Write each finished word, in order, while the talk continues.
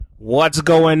What's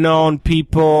going on,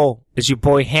 people? It's your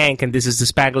boy Hank, and this is the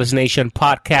Spanglish Nation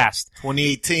podcast.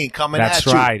 2018 coming That's at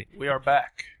you. That's right. We are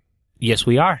back. Yes,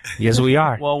 we are. Yes, we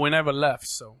are. Well, we never left,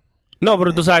 so. No,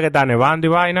 pero tú sabes que está nevando y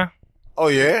vaina. Oh,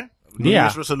 yeah? New Yeah.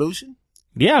 Year's resolution?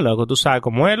 Yeah, loco, tú sabes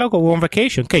cómo es, loco. We're on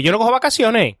vacation. ¿Qué? Yo no cojo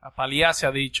vacaciones. A paliar se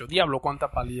ha dicho. Diablo, cuánta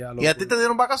paliar, loco. ¿Y a ti te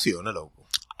dieron vacaciones, loco?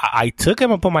 I took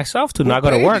him upon myself to not go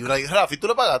to work. Like, Rafi, ¿tú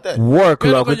le pagaste? Work,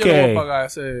 Yo loco, creo que yo no voy ¿qué? a pagar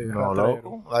ese No, rastrero.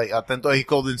 loco. Like, atento, he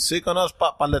called in sick on us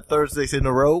par the Thursdays in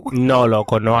a row. No,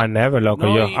 loco, no, I never, loco.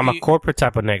 No, I'm a corporate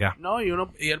type of nigga. No, y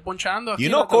él ponchando aquí. You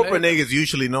en know la corporate tableta. niggas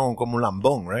usually known como un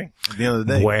lambón, right? At the end of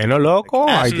the day. Bueno, loco,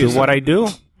 I Ask do you what I do.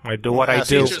 I do what I Ask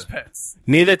do. you. Teacher's pets.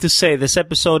 Needless to say, this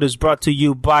episode is brought to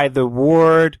you by the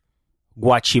word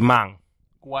guachimán.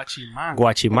 Guachimán.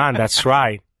 Guachimán, that's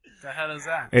right. The hell is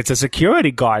that? It's a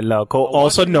security guard, loco,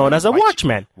 also known as a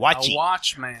watchman. Guachi. A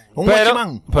watchman. Un Pero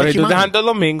guachimán. si tú Guachimán. dejas el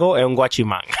domingo, es un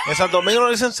guachimán. En Santo Domingo no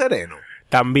le dicen sereno.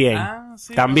 También. Ah,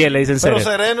 sí, También le dicen Pero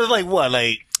sereno. sereno es like what?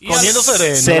 Like, Yeah. cogiendo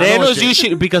sereno. Sereno is Una noche.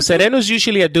 usually, because sereno is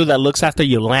usually a dude that looks after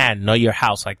your land, not your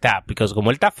house, like that. Because como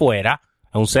él está afuera,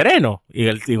 es un sereno,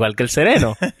 igual que el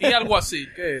sereno. Y alguacil,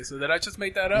 ¿qué es eso? Did I just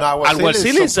make that up? No,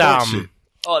 Alguacil is, some bullshit.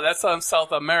 Oh, that's a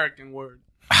South American word.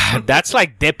 that's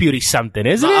like deputy something,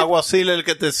 isn't No, it? aguacil es el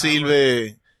que te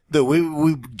sirve. Dude,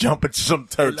 we jump into some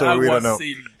territory we don't know.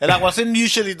 alguacil. El aguacil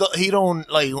usually he don't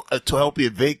like to help you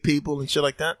evict people and shit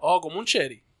like that. Oh, como un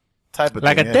cherry. Type of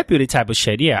Like thing. a yeah. deputy type of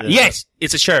shit, yeah. Yeah. Yes,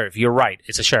 it's a sheriff. You're right.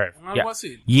 It's a sheriff. Un Yeah.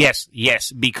 alguacil.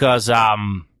 Yes, because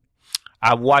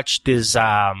I watched this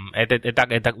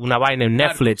una vaina en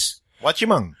Netflix.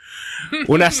 Guachimán.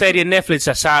 Una serie en Netflix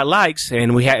that Sarah likes,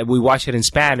 and we watched it in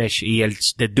Spanish, y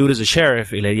the dude is a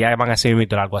sheriff, y le llaman así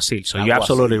mismo el alguacil. So you're Alguacil.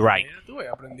 absolutely right. Mira tú,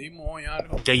 aprendimos hoy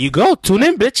algo. There you go. Tune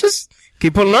in, bitches.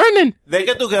 Keep on learning. ¿De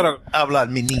qué tú quieres hablar,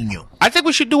 mi niño? I think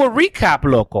we should do a recap,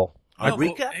 loco. ¿A Loco,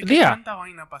 recap? es que Yeah. tanta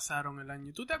vaina pasaron el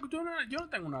año. Yo no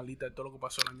tengo una lista de todo lo que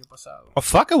pasó el año pasado. Oh,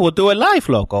 fuck it. We'll do it live,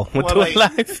 loco. We'll Well, do it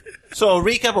like- live. So, a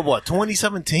recap of what,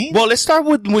 2017? Well, let's start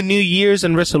with New Year's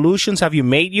and resolutions. Have you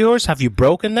made yours? Have you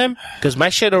broken them? Because my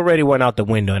shit already went out the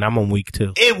window, and I'm on week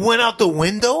 2. It went out the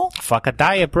window? Fuck a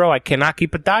diet, bro. I cannot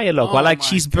keep a diet, loco. Oh I like my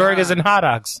cheeseburgers God. and hot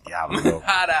dogs. Yeah, bro.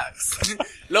 Hot ass.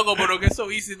 Loco, pero que es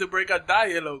so easy to break a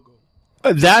diet, loco.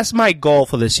 That's my goal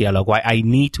for this year, loco. I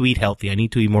need to eat healthy. I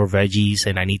need to eat more veggies,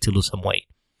 and I need to lose some weight.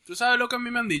 Tú sabes lo que a mí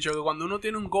me han dicho, que cuando uno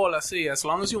tiene un goal así, as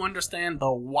long as you understand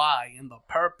the why and the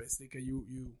purpose, de que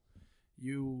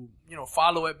you know,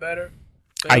 follow it better.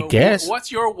 Pero I guess.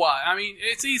 What's your why? I mean,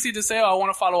 it's easy to say, oh, I want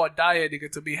to follow a diet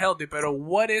to be healthy, pero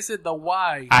what is it, the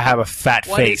why? I have a fat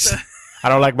What is face. that? I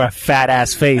don't like my fat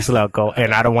ass face, loco,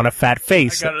 and I don't want a fat I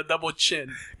face. got a double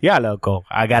chin. Yeah, loco.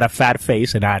 I got a fat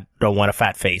face, and I don't want a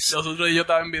fat face. Los otros días yo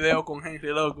estaba en video con Henry,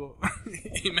 loco,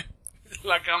 y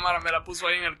la cámara me la puso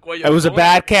ahí en el cuello. It was a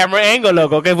bad camera angle,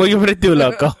 loco. Okay, what you gonna do,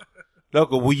 loco?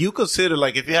 Loco, will you consider,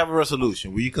 like, if you have a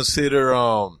resolution, will you consider,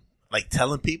 like,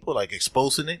 telling people, like,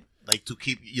 exposing it? Like, to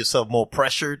keep yourself more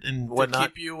pressured and To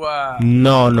whatnot? keep you,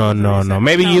 No.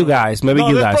 Maybe you guys. Maybe No,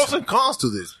 you there's guys. pros and cons to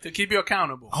this. to keep you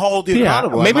accountable. Hold you Yeah,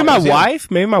 accountable. maybe I'm my not gonna say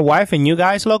wife. Maybe my wife and you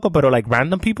guys, loco. But like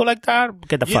random people like that,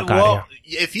 get the that. fuck Yeah, out well, of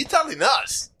here. if you're telling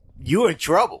us, you're in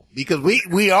trouble. Because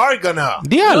we are gonna.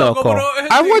 Yeah, Loco, loco. pero,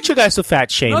 I want you guys to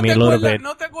fat shame ¿No me te a little acuerdas, bit.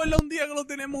 ¿No te acuerdas un día que lo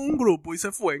tenemos en un grupo y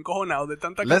se fue encojonado de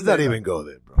tanta Let's not candela? even go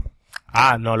there, bro.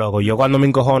 Ah, no, loco. Yo cuando me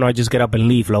encojono, I just get up and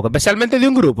leave, loco. Especialmente de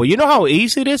un grupo. You know how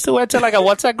easy it is to enter like a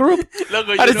WhatsApp group?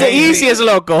 Loco, That you is the know- easiest,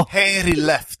 loco. Henry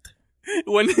left.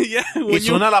 When, yeah, Y when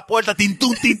you, suena la puerta,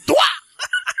 tintún, tintuá.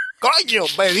 Coño,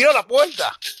 me dio la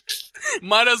puerta.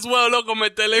 might as well, loco,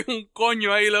 meterle un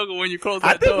coño ahí, loco, when you close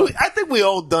I that door. think we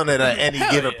all done it at any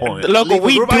given yeah. point. Loco, Leave a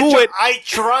we group. do it. I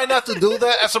try not to do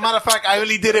that. As a matter of fact, I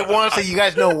only did it once, and you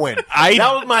guys know when. I-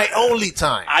 that was my only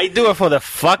time. I do it for the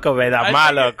fuck of it, I más,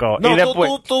 think- loco. No, Y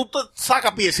después, tú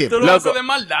saca pie Tú siempre. lo Loco, haces de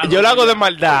maldad. yo lo hago de loco.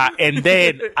 maldad, and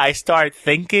then I start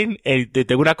thinking,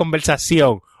 tengo una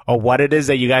conversación of what it is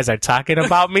that you guys are talking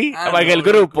about me, Ah, like no, el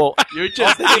grupo. You're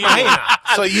just ¿Te imaginas?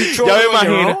 So you troll Yo me on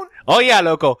your imagino. own? Oh, yeah,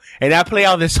 loco. And I play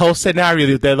out this whole scenario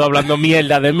de ustedes hablando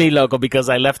mierda de mí, loco, because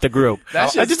I left the group.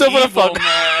 That's I just just don't evil, fuck.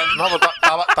 man. No, but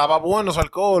estaba bueno su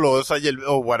alcohol o esa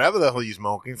or whatever the hell you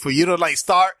smoking. For you to like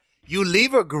start, you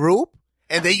leave a group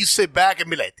and then you sit back and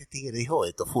be like, este tigre dijo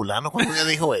esto, fulano cuando ya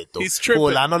dijo esto, He's tripping.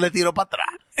 fulano le tiró para atrás,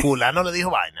 fulano le dijo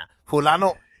vaina,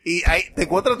 fulano, y ahí te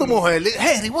encuentras tu mujer, le,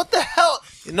 Henry, what the hell?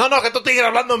 No, que tú tigre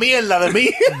hablando mierda de mí.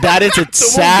 That is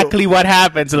exactly what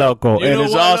happens, loco. You It know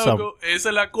is what, awesome. loco? Esa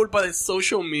es la culpa de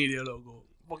social media, loco.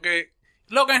 Porque,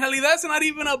 loco, en realidad it's not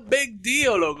even a big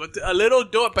deal, loco. A little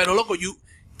door, pero loco,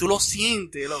 tú lo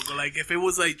sientes, loco. Like, if it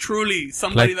was, like, truly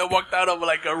somebody that walked out of,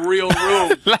 like, a real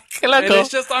room. Like, And loco. it's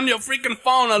just on your freaking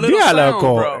phone, a little Yeah, sound,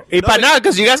 loco. bro. Y para nada,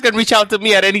 because you guys can reach out to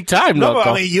me at any time, No, loco.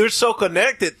 but I mean, you're so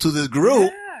connected to this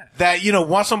group Yeah. that,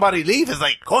 once somebody leaves, it's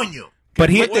like, coño. But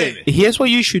Wait. here's what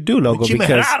you should do, loco, Un chisme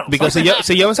raro. because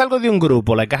si yo salgo de un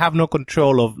grupo, like, I have no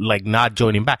control of, like, not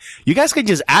joining back. You guys can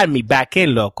just add me back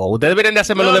in, loco. Ustedes deberían de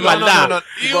hacérmelo de maldad. No.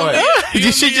 Y Go un ahead. día- y You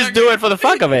un should día just que- do it for the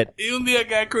fuck of it. Y un día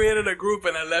que I created a group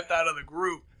and I left out of the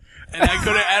group. And I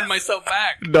couldn't add myself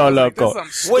back. No, I was like, loco.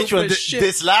 this is some Which one? stupid shit.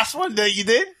 This last one that you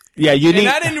did? Yeah, you And need...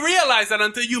 I didn't realize that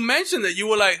until you mentioned it. You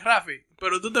were like, Rafi,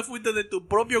 pero tú te fuiste de tu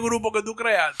propio grupo que tú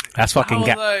creaste. That's fucking I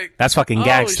was like, that's fucking oh,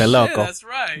 gangster, shit, loco. That's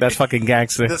right. That's fucking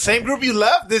gangster. The same group you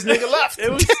left, this nigga left.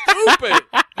 It was stupid.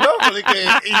 Loco, de que,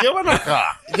 y yo, bueno,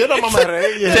 acá. Yo no me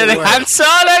reí. Te dejan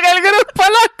solo en el grupo,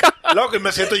 loco. Loco, y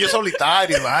me siento yo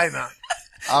solitario, y vaina.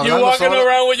 You Hablando walking solo.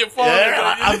 around with your phone.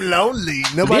 Yeah, I'm lonely.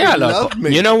 Nobody Yeah, loves loco.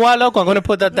 me. You know what, loco? I'm going to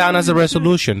put that down as a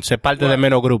resolution. Se parte de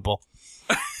menos grupo.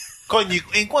 Coño,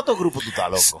 ¿en cuántos grupos tú estás,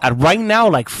 loco? Right now,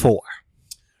 like 4.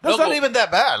 That's Loco. not even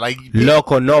that bad. Like,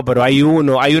 Loco, no, pero hay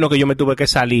uno que yo me tuve que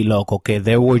salir, loco, que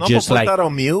they were no just puedo like... estar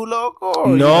on mute, loco. or,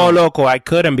 No, loco, I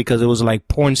couldn't because it was like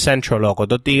porn central, loco.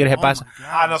 Dos tigres se pasan.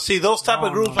 no, see, those type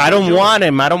of groups. I don't want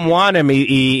him.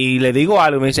 Y le digo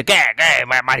algo y me dice, ¿qué,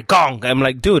 maricón? I'm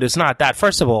like, dude, it's not that.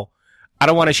 First of all, I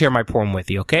don't want to share my porn with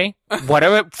you, okay?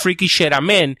 Whatever freaky shit I'm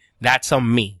in, that's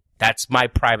on me. That's my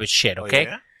private shit, okay?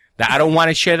 yeah? That I don't want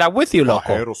to share that with you,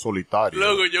 loco. Pajero solitario.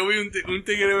 Loco, yo vi un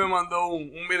tigre me mandó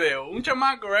un video. Un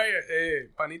chamaco, right?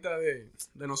 Panita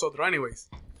de nosotros. Anyways.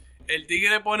 El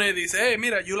tigre dice, hey,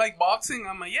 mira, you like boxing?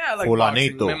 I'm like, yeah, I like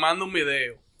Fulanito. boxing. Me manda un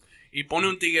video. Y pone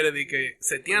un tigre de que,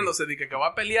 seteándose, de que va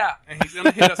a pelear. And he's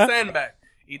gonna hit a sandbag.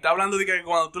 Y está hablando de que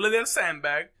cuando tú le des el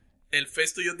sandbag, el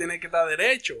face tuyo tiene que estar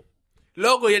derecho.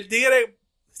 Loco, y el tigre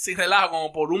se relaja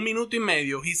como por 1 minuto y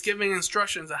medio. He's giving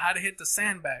instructions on how to hit the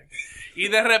sandbag. Y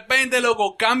de repente,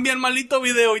 loco, cambia el maldito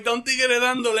video y está un tigre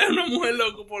dándole a una mujer,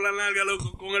 loco, por la nalga,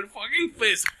 loco, con el fucking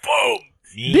fist. ¡Boom!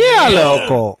 Yeah,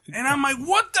 loco. And I'm like,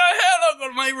 what the hell,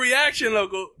 loco? My reaction,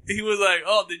 loco. He was like,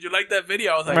 oh, did you like that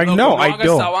video? I was like, Like, loco, no, I hagas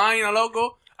don't. esa vaina,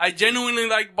 loco. I genuinely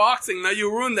like boxing. Now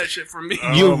you ruined that shit for me.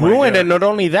 You Oh my ruined God. it. Not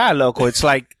only that, loco. It's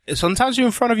like, sometimes you're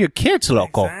in front of your kids,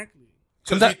 loco. Exactly.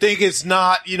 Because you think it's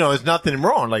not, it's nothing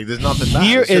wrong. Like, there's nothing bad.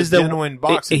 Here It's is just the genuine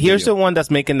boxing here's the video. one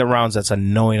that's making the rounds that's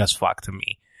annoying as fuck to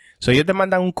me. So ellos te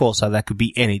mandan un cosa that could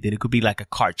be anything. It could be like a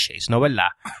car chase, ¿no verdad?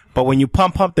 But when you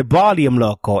pump up the volume,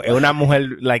 loco, es una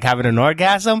mujer like having an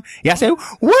orgasm, y hace,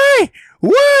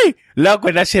 wait, loco,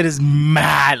 and that shit is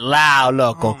mad loud,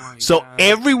 loco. Oh my So God.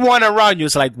 everyone around you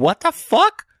is like, what the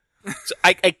fuck? So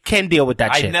I can't deal with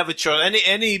that I shit. never trust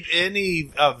any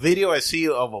video I see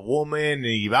of a woman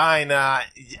y vaina.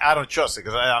 I don't trust it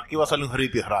because aquí va a salir un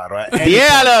hippie raro. At any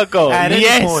Yeah, point. loco. At any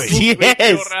Yes, point.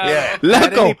 yes. Yeah. At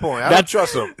Loco, any point. I don't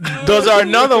trust them. Those are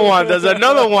another ones. There's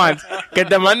another ones. Que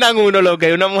te mandan uno, loco,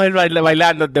 y una mujer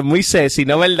bailándote muy sexy,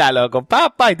 ¿no verdad, loco?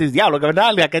 Papá, y te dices, diablo, que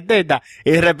nalga, que teta. Y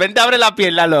de repente abre la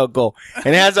pierna, loco.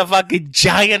 And it has a fucking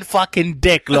giant fucking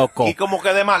dick, loco. Y como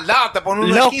que de maldad te ponen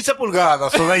unas Loco. 15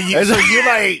 pulgadas. So you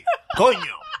like,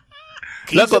 coño.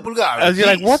 15 Loco, pulgadas. you're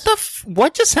like, jeez.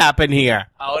 what just happened here?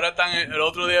 Ahora están, el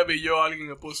otro día vi yo a alguien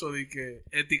que puso de que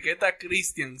etiqueta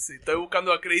Christian. Si estoy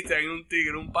buscando a Christian y un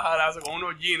tigre, un pajarazo con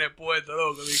unos jeans puestos,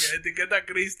 loco. De que etiqueta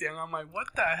Christian. I'm like, what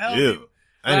the hell? Yeah. People?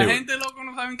 La Anyway. gente, loco,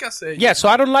 no saben qué hacer. Yeah, so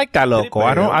I don't like that, loco.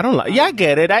 I don't like, yeah, I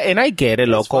get it. I get it,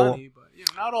 It's loco. funny, but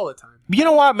not all the time. You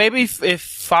know what? Maybe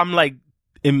if I'm like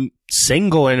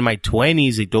single in my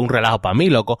 20s, it don't relajo pa mí,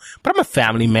 loco. But I'm a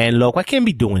family man, loco. I can't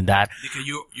be doing that. Because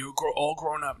you're all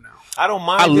grown up now. I don't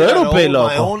mind A little that. bit, My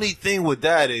loco. only thing with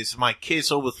that is my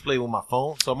kids always play with my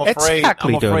phone. So I'm afraid,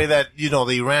 Exactly, dude. that,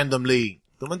 they randomly,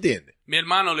 ¿tú me entiendes? Mi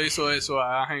hermano le hizo eso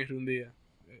a Henry un día.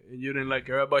 You didn't like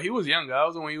her, but he was young. That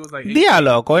was when he was like 18. Yeah,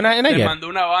 loco. And I Te get it. mandó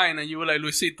una vaina and you were like,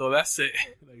 Luisito, that's it.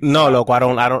 Like, No, loco, I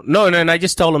don't, no, and I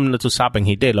just told him to stop and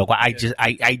he did, loco. I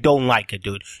don't like it,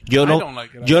 dude. Yo don't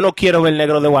like it. yo no quiero ver el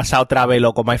negro de WhatsApp otra vez,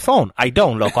 loco, my phone. I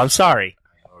don't, loco, I'm sorry.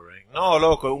 No,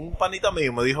 loco, un panita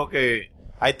mío me dijo que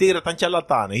hay tigres tan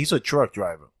charlatanes. He's a truck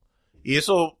driver. Y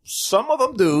eso, some of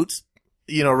them dudes,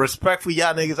 respect for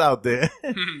y'all niggas out there.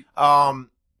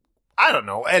 I don't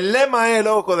know. El lema es,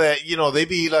 loco, that, they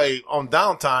be like on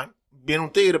downtime. Viene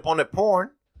un tigre, pone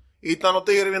porn. Y están los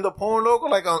tigres viendo porn, loco,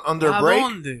 like on their ¿A break.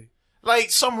 dónde?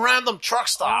 Like some random truck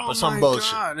stop Oh or some my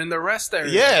bullshit. God, in the rest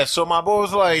area. Yeah, so my boy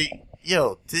was like,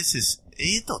 yo, this is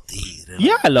Estos tigres.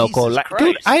 Yeah, loco. Jesus Like, Christ.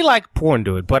 dude, I like porn,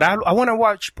 dude, but I want to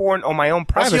watch porn on my own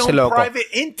That's privacy, your own loco. private,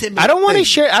 intimate I don't want to thing.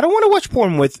 share. I don't want to watch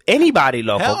porn with anybody,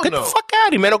 loco. Hell Get no. the fuck out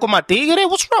of here, menos con my tigre.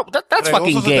 What's wrong? That's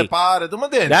fucking Regoso se gay. te pare, ¿tú me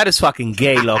entiendes? That is fucking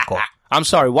gay, loco. I'm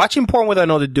sorry. Watching porn with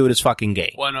another dude is fucking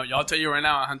gay. Bueno, y'all tell you right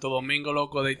now, Santo Domingo,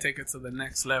 loco, they take it to the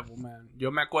next level, man.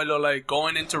 Yo me acuerdo, like,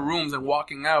 going into rooms and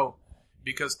walking out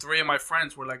because 3 of my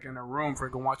friends were, like, in a room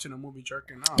freaking watching a movie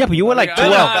jerking out. Yeah, but you were like Get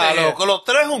 12. outta here. Loco, los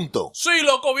tres juntos. Sí,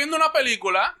 loco, viendo una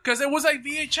película, because it was, like,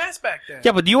 VHS back then.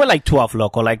 Yeah, but you were like 12,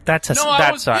 loco. Like that's No,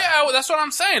 that's what I'm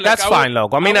saying. Like, that's fine,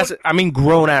 loco. I mean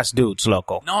grown ass dudes,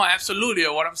 loco. No, absolutely.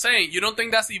 What I'm saying, you don't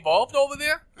think that's evolved over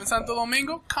there in Santo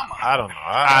Domingo? Come on. I don't know.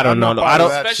 I don't know. I'm not I part don't-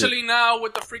 of that Especially shit. now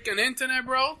with the freaking internet,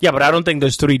 bro. Yeah, but I don't think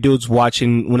there's 3 dudes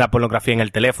watching una pornografía en el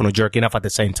teléfono jerking off at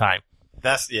the same time.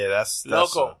 That's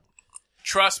Loco.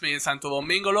 Trust me, in Santo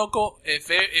Domingo, loco, if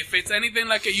it's anything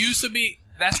like it used to be,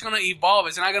 that's gonna evolve.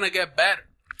 It's not gonna get better.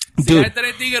 Si Dude. hay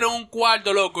 3 tigres en un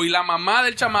cuarto, loco, y la mamá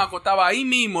del chamaco estaba ahí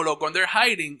mismo, loco, and they're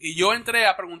hiding, y yo entré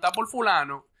a preguntar por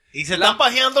fulano, Y se están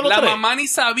pajeando los la tres. mamá ni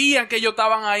sabían que ellos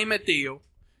estaban ahí metidos,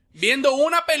 viendo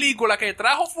una película que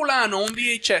trajo fulano, un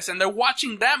VHS, and they're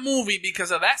watching that movie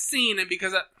because of that scene and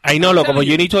because of... I know, loco, telling but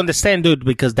you need to understand, dude,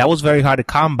 because that was very hard to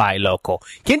come by, loco.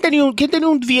 ¿Quién tenía un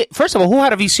First of all, who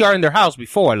had a VCR in their house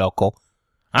before, loco?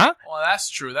 Huh? Oh, that's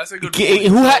true. That's a good ¿Qui-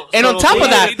 who had- and on top of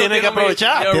that- Tiene que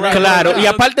aprovechar. You're Tiene right. que Claro. Y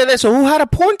That's aparte de eso, who had a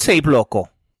porn tape, loco?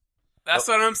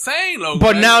 what I'm saying, loco.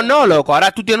 But now, no, loco. Ahora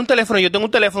tú tienes un teléfono, yo tengo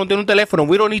un teléfono, tienes un teléfono.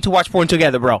 We don't need to watch porn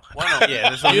together, bro. Bueno, Yeah,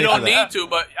 there's no you need don't for need that. to,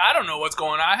 but I don't know what's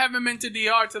going on. I haven't been to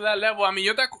DR to that level. I mean,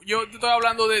 yo te estoy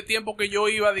hablando de tiempo que yo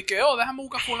iba de que, déjame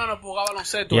buscar fulano para jugar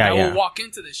baloncesto. Yeah, and I yeah. will walk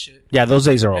into this shit. Yeah, those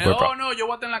days are And, over, bro. no, yo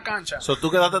voy a estar en la cancha. So, tú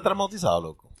quedaste traumatizado,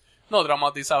 loco. No,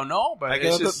 dramatizado, no, but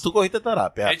it's just, Tú cogiste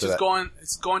terapia. it's after just that.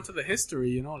 it's going to the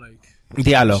history, you know, like.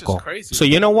 Yeah, It's just loco. crazy. So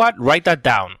you know what? Write that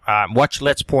down. Watch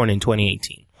Let's Porn in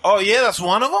 2018. Oh, yeah, that's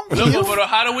one of them? Loco, but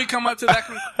how do we come up to that?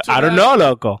 I don't know,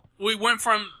 loco. We went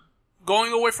from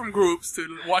going away from groups to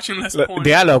watching less porn.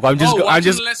 Yeah, loco. I'm watching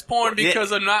just. less porn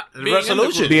because of not being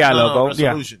Resolution. in the group. Yeah, No, loco. Yeah.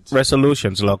 resolutions.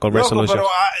 Resolutions, loco. Loco, Resolutions. pero,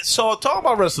 so talk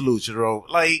about resolution, bro.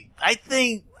 Like, I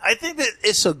think that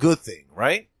it's a good thing,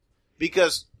 right?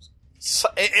 Because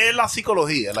es la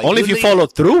psicología. Like, Only if you need- follow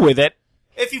through with it.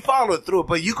 If you follow through,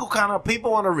 but you could kind of,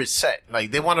 people want to reset.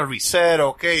 Like, they want to reset,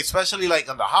 okay? Especially like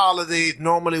on the holidays.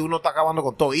 Normally uno está acabando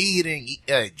con todo eating,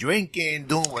 drinking,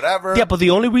 doing whatever. Yeah, but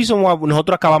the only reason why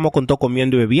nosotros acabamos con todo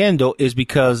comiendo y bebiendo is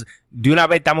because de una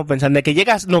vez estamos pensando de que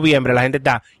llega noviembre, la gente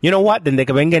está, you know what, desde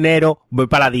que venga enero voy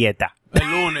para la dieta. El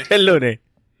lunes. El lunes.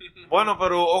 Bueno,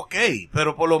 pero okay,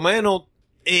 pero por lo menos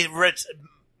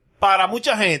para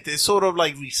mucha gente it sort of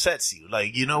like resets you.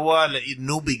 Like, you know what, like,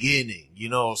 new beginning, you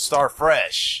know, start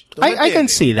fresh. ¿Tú me I can entiendes?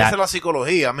 see that. Esa es la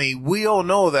psicología. I mean, we all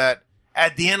know that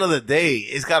at the end of the day,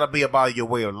 it's got to be about your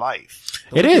way of life.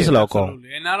 ¿Tú It me is, entiendes? loco.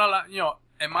 Absolutely. And not a lot, you know,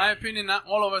 in my opinion, not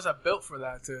all of us are built for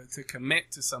that, to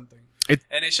commit to something.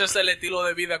 And it's just el estilo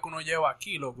de vida que uno lleva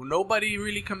aquí, loco. Nobody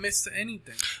really commits to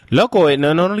anything. Loco, no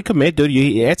only commit, dude.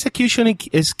 Execution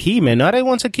is key, man. Not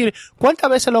everyone's executing. ¿Cuántas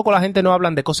veces, loco, la gente no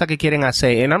hablan de cosas que quieren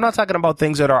hacer? And I'm not talking about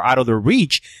things that are out of their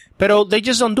reach, pero they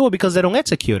just don't do it because they don't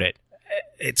execute it.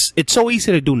 It's so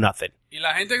easy to do nothing. Y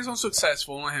la gente que son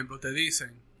successful, un ejemplo, te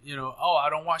dicen, you know, I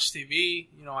don't watch TV,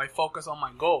 you know, I focus on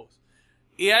my goals.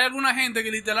 Y hay alguna gente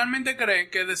que literalmente creen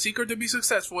que the secret to be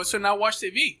successful is to not watch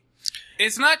TV.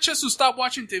 It's not just to stop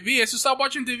watching TV. It's to stop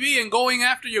watching TV and going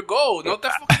after your goal. No te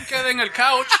fucking quedes en el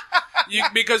couch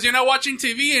because you're not watching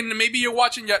TV and maybe you're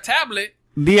watching your tablet.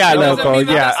 Yeah, That doesn't loco, mean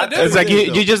that yeah. that's the It's like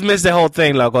you just missed the whole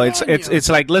thing, loco. It's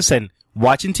like, listen,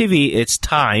 watching TV, it's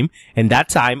time, and that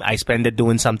time I spend it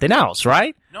doing something else,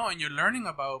 right? No, and you're learning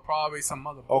about probably some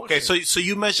other Okay, bullshit. so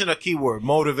you mentioned a keyword,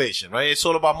 motivation, right? It's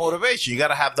all about motivation. You got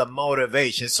to have the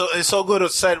motivation. So it's so good to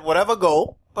set whatever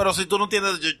goal, pero si tú no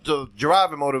tienes the drive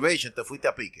and motivation, te fuiste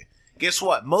a pique. Guess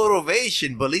what?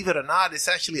 Motivation, believe it or not, is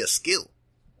actually a skill.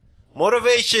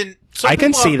 Motivation, some I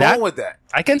can people see are that. born with that.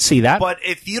 I can see that. But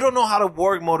if you don't know how to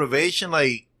work motivation,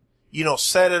 like, you know,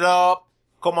 set it up,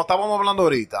 como estábamos hablando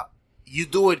ahorita, you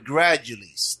do it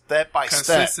gradually, step by step.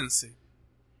 Consistency.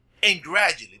 And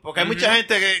gradually. Porque hay mucha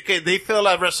gente que they feel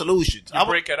like resolutions. You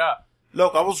break it up.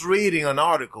 Look, I was reading an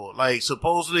article, like,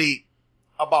 supposedly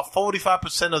about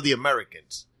 45% of the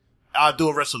Americans do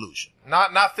a resolution.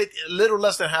 Not 50, a little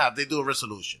less than half, they do a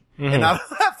resolution. And out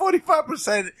of that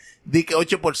 45%, de que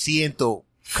 8%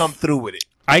 come through with it.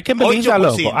 I can believe that,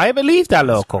 loco. 8%. I believe that,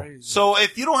 loco. Crazy. So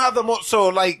if you don't have the so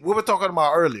like we were talking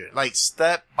about earlier, like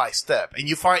step by step, and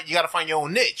you gotta find your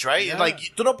own niche, right? Yeah. Like,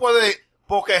 tú no puedes,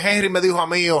 porque Henry me dijo a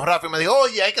mí, o Rafi me dijo,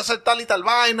 oye, hay que hacer tal y tal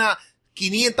vaina,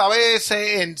 500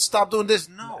 veces and stop doing this.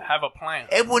 No. Have a plan.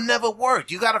 It will never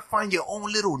work. You got to find your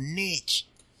own little niche.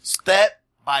 Step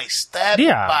by step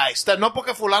by step. No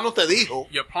porque fulano te dijo.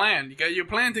 Your plan. You get your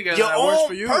plan together. Your that works own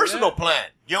for you. personal plan.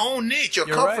 Your own niche. Your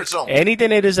comfort zone.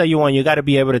 Anything it is that you want, you got to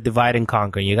be able to divide and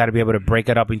conquer. You got to be able to break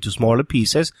it up into smaller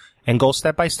pieces and go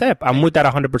step by step. I'm with that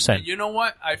 100%. And you know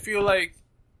what? I feel like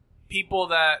people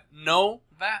that know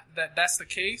that's the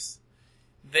case,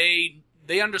 they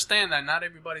understand that not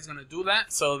everybody's gonna do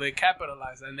that, so they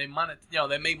capitalize and they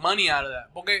they make money out of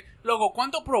that. Porque, loco,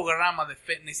 ¿cuántos programas de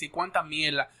fitness y cuánta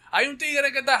mierda? Hay un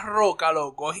tigre que está roca,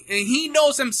 loco, and he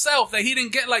knows himself that he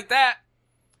didn't get like that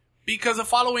because of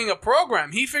following a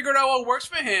program. He figured out what works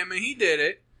for him and he did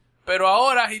it, pero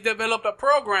ahora he developed a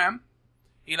program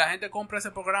y la gente compra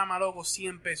ese programa, loco,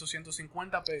 100 pesos,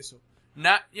 150 pesos.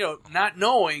 Not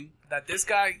knowing that this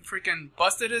guy freaking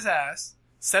busted his ass,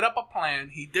 set up a plan,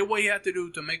 he did what he had to do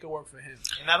to make it work for him.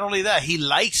 And not only that, he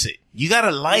likes it. You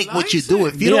gotta like what you do.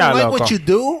 If you don't like what you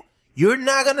do, you're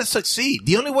not gonna succeed.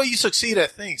 The only way you succeed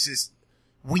at things is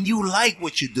when you like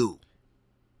what you do.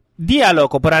 Yeah,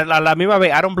 loco, but a la misma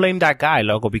vez, I don't blame that guy,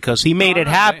 loco, because he made it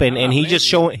happen, and he's just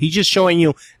showing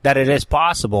you that it is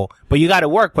possible. But you gotta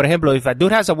work. For example, if a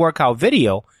dude has a workout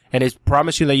video and it's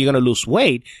promising you that you're gonna lose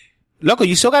weight, loco,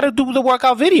 you still gotta do the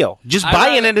workout video. Just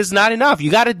buying it is not enough. You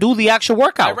gotta do the actual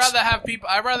workouts. I'd rather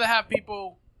have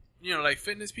people, like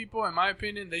fitness people, in my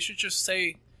opinion, they should just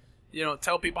say,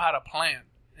 tell people how to plan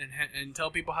and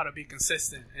tell people how to be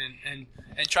consistent and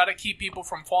try to keep people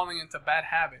from falling into bad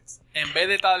habits. En vez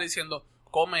de estar diciendo,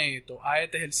 come esto, haz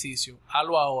este ejercicio,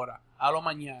 hazlo ahora, hazlo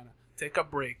mañana, take a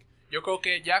break. Yo creo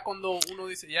que ya cuando uno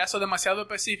dice, ya eso es demasiado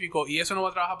específico y eso no va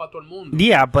a trabajar para todo el mundo.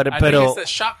 Yeah, but I think it's the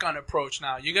shotgun approach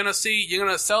now. You're gonna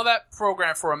sell that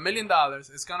program for $1 million.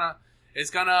 It's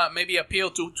gonna maybe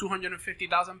appeal to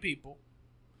 250,000 people,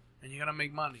 and you're gonna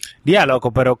make money. Yeah,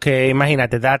 loco, pero que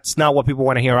imagínate, that's not what people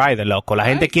want to hear either, loco. La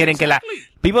gente quieren que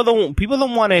people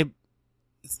don't want to,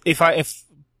 if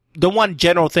don't want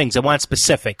general things, they want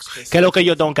specifics. ¿Qué es lo que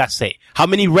yo tengo que hacer? How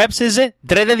many reps is it?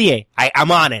 3 de 10.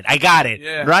 I'm on it. I got it.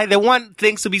 Yeah. Right? They want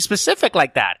things to be specific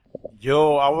like that.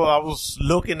 Yo, I was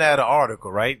looking at an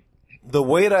article, right? The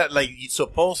way that,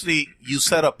 supposedly you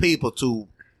set up people to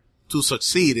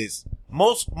succeed is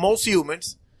most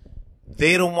humans,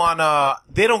 they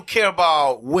don't care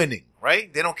about winning,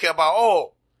 right? They don't care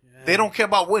about, they don't care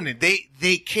about winning.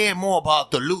 They care more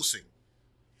about the losing.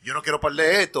 Yo no quiero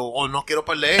perder esto, o no quiero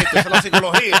perder esto. Esa es la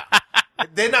psicología.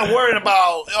 They're not worried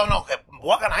about, no,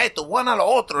 voy a ganar esto, voy a ganar lo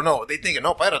otro. No, they think,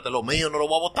 no, espérate, lo mío no lo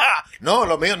voy a botar. No,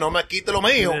 lo mío, no me quite lo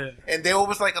mío. Yeah. And they're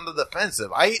always on the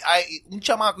defensive. Un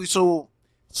chamaco hizo,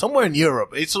 somewhere in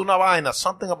Europe, hizo una vaina,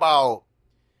 something about,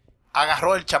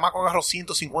 el chamaco agarró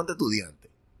 150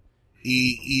 estudiantes.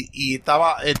 Y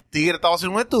el tigre estaba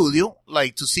haciendo un estudio,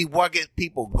 to see what gets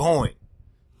people going,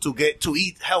 to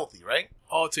eat healthy, right?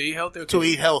 Oh, to eat healthy? Okay. To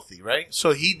eat healthy, right?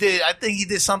 So I think he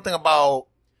did something about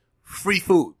free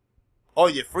food.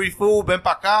 Oye, free food, ven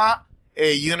pa' acá,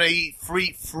 you're gonna eat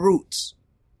free fruits.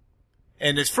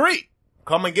 And it's free.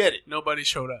 Come and get it. Nobody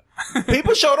showed up.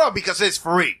 People showed up because it's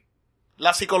free.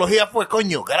 La psicología fue,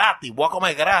 coño, gratis, voy a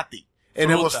comer gratis.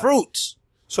 And it was fruits.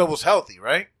 So it was healthy,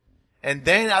 right? And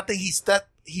then I think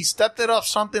he stepped it up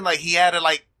something like he added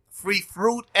free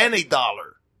fruit and $1.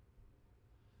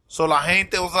 So la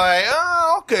gente was like,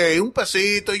 okay, un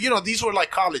pesito. These were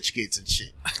college kids and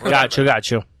shit.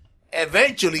 Got you.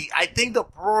 Eventually, I think the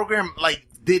program,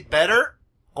 did better.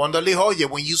 Cuando le dijo, oye,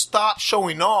 when you stop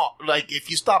showing off, if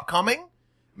you stop coming,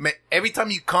 every time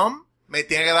you come, me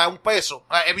tiene que dar un peso.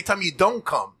 Every time you don't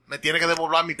come, me tiene que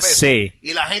devolver mi peso. Sí.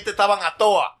 Y la gente estaban a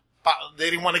toa. They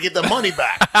didn't want to get the money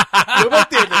back. ¿Tú me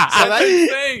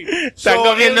entiendes? So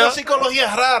la psicología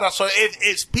es rara. So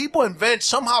it's people invent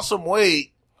somehow, some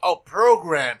way, a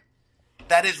program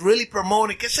that is really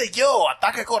promoting, qué sé yo,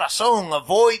 ataque corazón,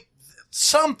 avoid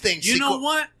something. You know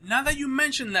what? Now that you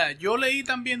mention that, yo leí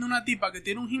también de una tipa que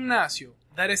tiene un gimnasio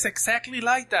that is exactly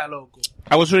like that, loco.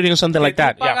 I was reading something like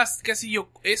that, pagas, qué sé yo,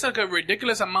 it's a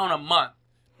ridiculous amount a month.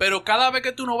 Pero cada vez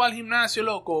que tú no vas al gimnasio,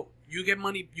 loco, you give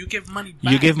money back.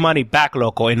 You give money back,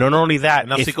 loco. And not only that,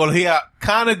 la psicología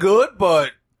kind of good,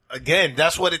 but again,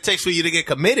 that's what it takes for you to get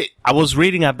committed. I was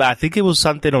reading about, I think it was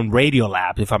something on Radio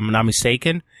Lab, if I'm not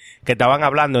mistaken, que estaban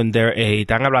hablando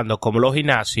están hablando como los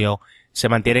gimnasios se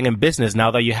mantienen en business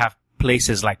now that you have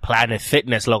places like Planet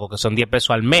Fitness, loco, que son 10 pesos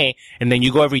al mes, and then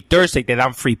you go every Thursday, te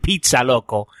dan free pizza,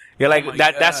 loco. You're like,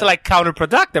 that's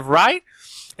counterproductive, right?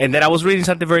 And then I was reading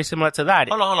something very similar to that.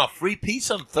 Hold on. Free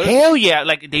pizza on Thursday? Hell yeah.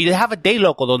 They have a day,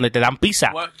 loco, donde te dan pizza.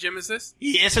 What gym is this?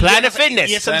 Planet Fitness.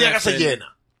 Y ese día que se llena.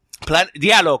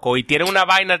 Yeah, loco. Y tienen una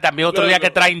vaina también otro día Loco. que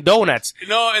traen donuts.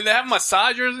 No, and they have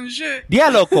massagers and shit. Yeah,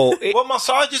 loco. Well,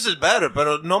 massages is better,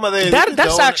 pero no me de...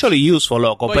 That's actually useful,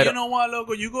 loco. But Pero, you know what,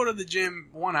 loco? You go to the gym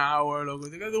 1 hour, loco.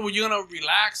 You're gonna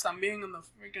relax también in the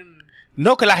freaking...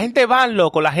 no, que la gente va,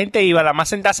 loco. La gente iba la más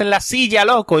sentarse en la silla,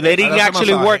 loco. They didn't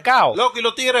actually work out. Loco, y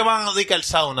los tigres van a dedicar al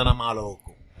sauna nada más, loco.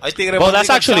 Hay tigres Well, van a that's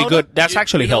dedicar al actually sauna. good. That's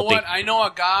actually you know healthy. What? I know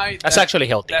a guy That's actually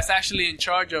healthy. That's actually in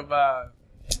charge of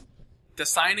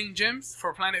designing gyms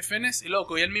for Planet Fitness. Y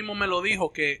loco, y él mismo me lo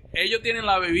dijo que ellos tienen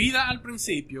la bebida al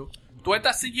principio, toda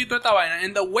esta silla y toda esta vaina,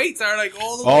 and the weights are like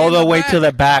all the way, to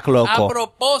the back, A loco.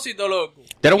 propósito, loco.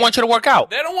 They don't want you to work out.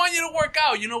 They don't want you to work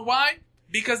out. You know why?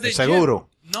 Because the Seguro.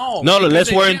 gym... No. No, because less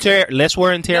the wear gym- and tear. Less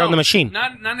wear and tear No, on the machine.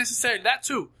 Not necessarily that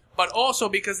too, but also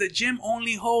because the gym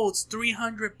only holds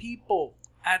 300 people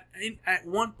at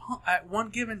one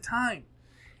given time,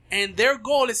 and their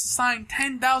goal is to sign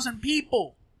 10,000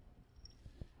 people.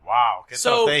 Wow, qué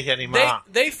So estrategia animada.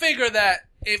 they figure that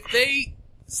if they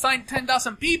sign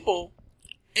 10,000 people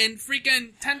and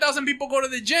freaking 10,000 people go to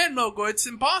the gym, loco, it's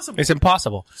impossible. It's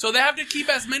impossible. So they have to keep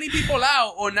as many people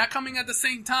out or not coming at the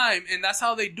same time, and that's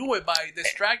how they do it, by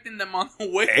distracting them on the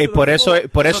way. To Por the eso, floor.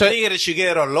 por eso. Esos tigres should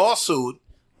get a lawsuit.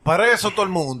 Para eso todo el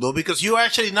mundo, because you're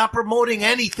actually not promoting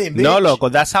anything, bitch. No, loco.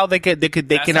 That's how they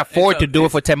can afford to do it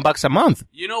for $10 a month.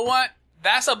 You know what?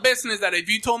 That's a business that if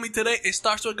you told me today it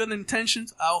starts with good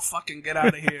intentions, I'll fucking get out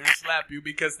of here and slap you,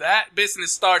 because that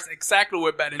business starts exactly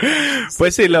with bad intentions.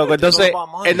 Pues sí, loco. Entonces, It's all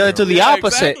about money, and then to bro. the Yeah,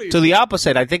 opposite, exactly. to the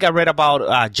opposite, I think I read about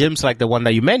gyms like the one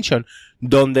that you mentioned,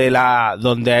 donde la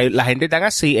gente están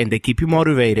así, and they keep you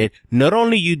motivated. Not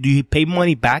only do you pay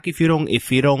money back if you don't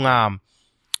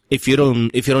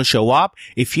show up,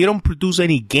 if you don't produce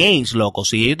any gains, loco.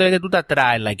 Si ellos tienen que tú te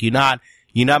atraes, like you're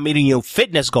not meeting your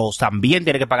fitness goals, también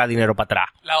tienes que pagar dinero para atrás.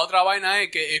 La otra vaina es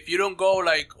que if you don't go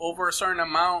like over a certain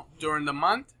amount during the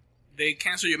month, they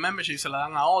cancel your membership y se la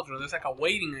dan a otro. There's like a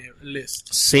waiting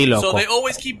list. Sí, loco. So they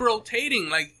always keep rotating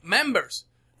like members.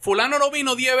 Fulano no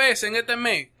vino 10 veces en este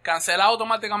mes, cancelado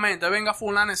automáticamente. Venga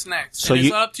fulano is next. So and it's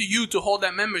you- up to you to hold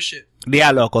that membership.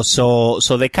 Yeah, loco. So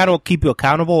they kind of keep you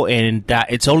accountable, and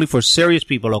it's only for serious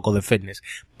people, loco, the fitness.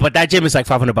 But that gym is like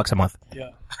 $500 a month. Yeah.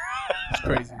 It's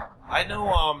crazy. I know,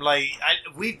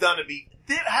 we've done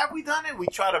it. Have we done it? We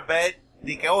try to bet.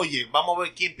 De que, oye, vamos a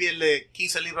ver quién pierde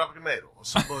 15 libras primero. Or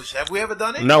some bullshit. Have we ever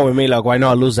done it? No, with me, loco. I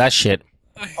know I lose that shit.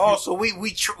 Oh, so we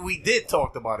did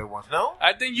talk about it once, no?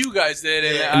 I think you guys did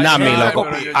it. Yeah. Not me, tried, loco.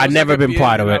 pero yo I've never siempre been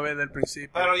part of pierdo it. una vez del principio.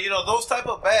 Pero, those type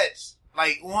of bets,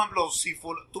 like, un ejemplo, si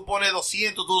tú pones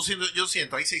 200, yo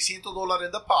siento, hay $600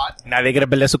 in the pot. Nadie quiere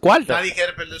perder su cuarto. Nadie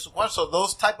quiere perder su cuarto. So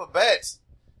those type of bets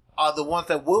are the ones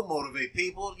that will motivate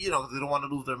people, because they don't want to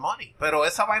lose their money. Pero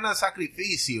esa vaina de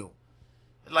sacrificio,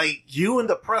 like, you in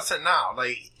the present now,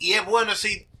 like, y es bueno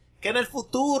decir que en el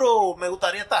futuro me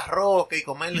gustaría estar roca y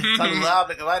comer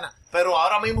saludable, que vaina. Pero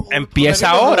ahora mismo...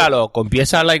 Empieza ahora, loco.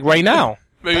 Empieza like right now.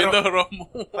 Bebiendo romo.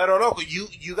 Pero loco,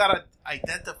 you gotta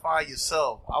identify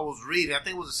yourself. I was reading, I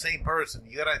think it was the same person.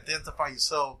 You gotta identify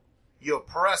yourself, your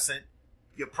present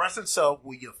self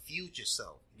with your future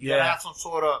self. You gotta Yeah. have some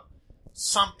sort of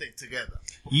something together.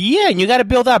 Yeah, and you got to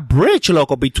build that bridge,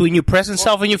 loco, between your present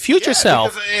self and your future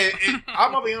self. Because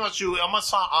I'm gonna be honest with you. I'm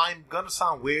gonna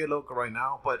sound weird, loco, right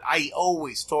now, but I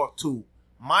always talk to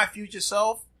my future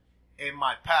self and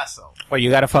my past self. What, you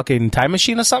got a fucking time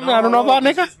machine or something? I don't know about,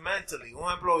 it's nigga. just mentally.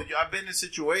 Por ejemplo, I've been in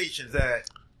situations that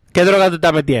 ¿Qué droga tú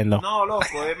estás metiendo? no,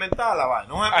 loco, es mental la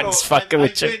vaina. Un I'm just fucking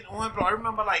with you. I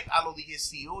remember like a los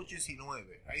 18, 19,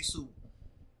 I used to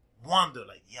wonder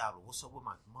like, diablo, what's up with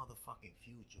my motherfucking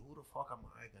future? Who the fuck am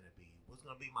I gonna be? What's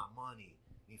gonna be my money?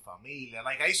 Mi familia?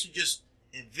 Like I used to just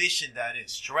envision that and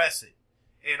stress it.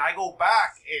 And I go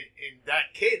back and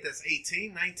that kid that's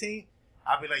 18, 19,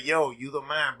 I'll be like, yo, you the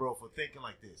man, bro, for thinking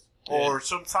like this. Yeah. Or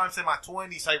sometimes in my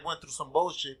 20s, I went through some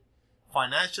bullshit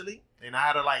financially, and I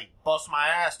had to like bust my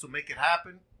ass to make it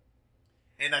happen.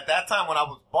 And at that time, when I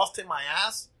was busting my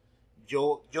ass,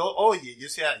 yo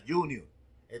decía, Junior,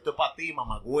 esto es para ti,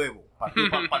 mamá huevo, para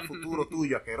el futuro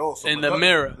tuyo, asqueroso. In the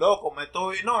mirror. Loco,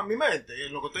 en mi mente,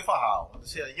 en lo que estoy fajado.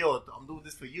 Decía, yo, I'm doing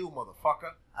this for you,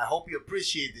 motherfucker. I hope you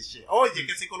appreciate this shit. Oye,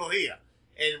 qué psicología.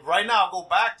 And right now, I'll go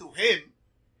back to him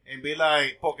and be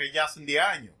like, porque ya son 10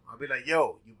 años. I'll be like,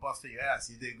 yo, you busted your ass.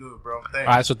 You did good, bro. Thanks.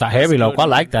 Ah, eso está heavy, loco. I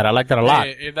like that. I like that a lot.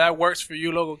 If that works for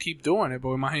you, loco, keep doing it.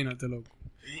 Porque imagínate, loco.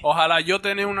 Ojalá yo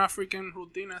tenía una freaking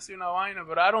rutina así, una vaina,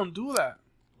 but I don't do that.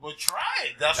 Well, try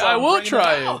it. That's I what I'm will bringing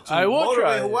try it out it. to I will motivate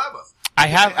try it.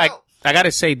 whoever. I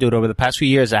gotta say, dude, over the past few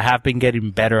years, I have been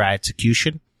getting better at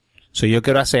execution. So yo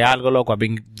quiero hacer algo, loco. I've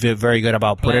been very good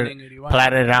about planning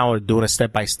it out, doing it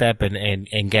step by step,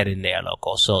 and getting there,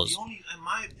 loco. So, in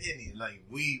my opinion, like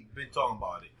we've been talking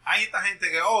about it. Hay esta gente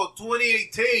que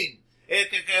 2018,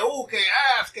 que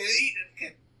ask, que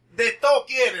de todo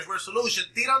quieres resolution,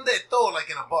 tiran de todo like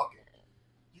in a bucket.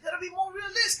 You gotta be more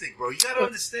realistic, bro. You gotta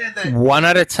understand that one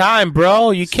at a time,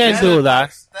 bro. You can't do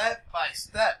that. Step by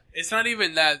step. It's not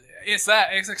even that. It's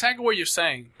exactly what you're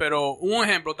saying. Pero un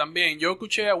ejemplo también. Yo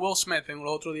escuché a Will Smith en el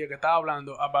otro día que estaba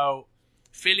hablando about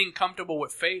feeling comfortable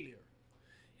with failure.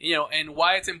 You know, and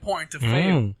why it's important to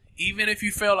fail. Even if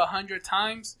you fail 100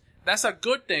 times, that's a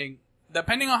good thing,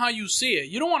 depending on how you see it.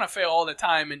 You don't want to fail all the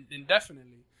time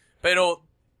indefinitely. Pero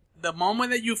the moment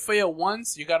that you fail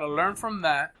once, you got to learn from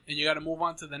that, and you got to move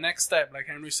on to the next step, like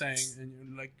Henry's saying,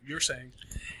 and like you're saying,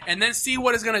 and then see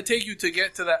what it's going to take you to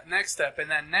get to that next step,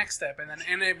 and that next step,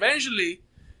 and eventually,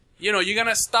 you know, you're going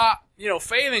to stop, you know,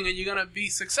 failing, and you're going to be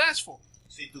successful.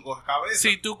 Si tú coges cabeza.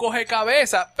 Si tú coges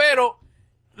cabeza. Pero,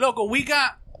 loco,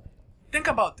 think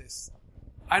about this.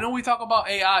 I know we talk about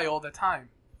AI all the time.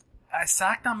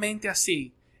 Exactamente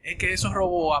así es que esos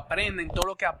robots aprenden todo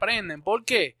lo que aprenden. ¿Por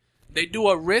qué? They do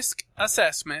a risk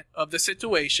assessment of the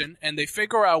situation and they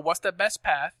figure out what's the best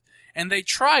path and they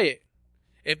try it.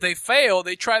 If they fail,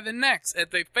 they try the next.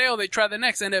 If they fail, they try the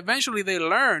next. And eventually they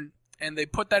learn and they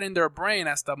put that in their brain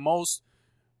as the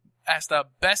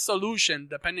best solution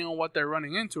depending on what they're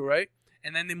running into, right?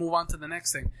 And then they move on to the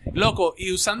next thing. Loco,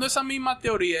 y usando esa misma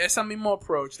teoría, esa misma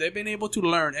approach, they've been able to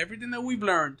learn everything that we've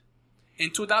learned.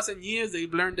 In 2,000 years,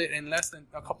 they've learned it in less than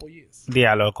a couple years.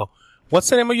 Yeah, loco. What's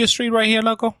the name of your street right here,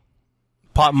 loco?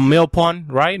 Mill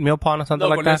Pond, right? Mill Pond or something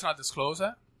like that? Let's not disclose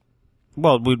that.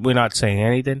 Well, we're not saying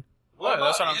anything. Well,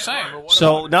 that's what I'm saying. But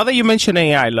so now that you mention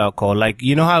AI, loco, like,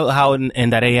 you know how in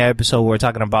that AI episode we're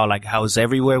talking about like how it's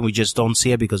everywhere, we just don't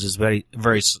see it because it's very,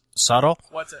 very subtle.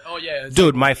 What's it? Oh yeah,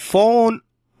 dude, my phone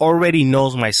already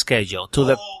knows my schedule to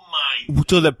the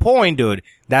point, dude,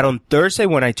 that on Thursday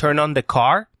when I turn on the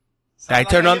car,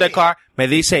 me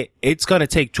dice it's gonna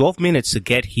take 12 minutes to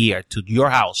get here to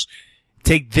your house.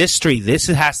 Take this street. This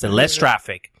has the less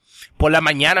traffic. Por la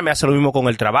mañana me hace lo mismo con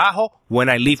el trabajo. When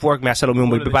I leave work, me hace lo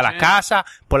mismo ir para la casa.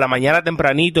 Por la mañana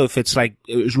tempranito, if it's like,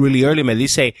 it's really early, me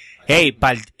dice, hey,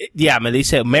 me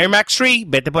dice, Merrimack Street,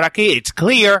 vete por aquí, it's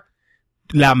clear.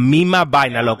 La misma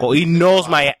vaina, loco. It knows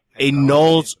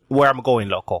where I'm going,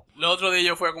 loco. El otro día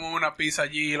yo fui a comer una pizza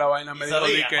allí y la vaina me dijo,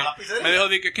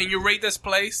 can you rate this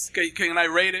place? Can I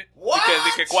rate it? What?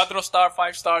 Dije 4 stars,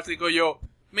 5 stars. Digo yo,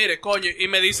 mire, coño. Y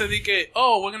me dice,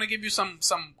 we're gonna give you some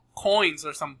coins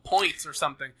or some points or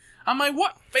something. I'm like,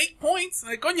 what? Fake points?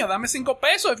 Like, coño, dame 5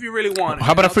 pesos if you really want it.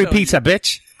 How about a free pizza,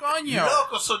 bitch? Coño.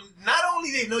 Loco, so not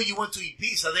only they know you want to eat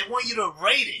pizza, they want you to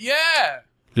rate it. Yeah.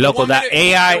 Loco, that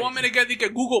AI... They want me to get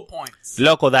Google points.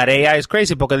 Loco, that AI is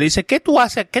crazy porque dice, ¿qué tú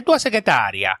haces en esta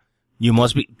área?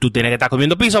 Tú tienes que estar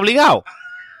comiendo pizza obligado.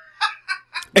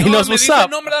 He knows what's up.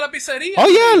 El nombre de la pizzería. Oh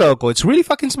yeah, loco, it's really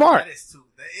fucking smart. It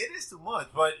is too much,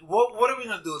 but what are we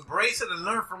going to do? Embrace it and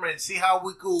learn from it and see how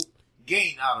we could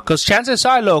gain out of it. Because chances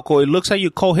are, loco, it looks at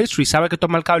your call history, sabe que tú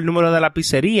has marcado el número de la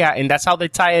pizzería, and that's how they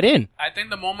tie it in. I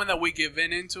think the moment that we give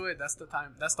into it, that's the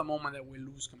moment that we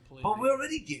lose completely. But we're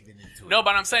already giving into it. No,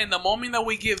 but I'm saying the moment that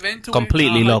we give into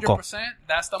completely, it, 100%, loco.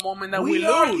 that's the moment that we We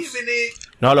are lose. giving it.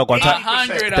 No, loco, te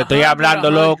 100, estoy hablando,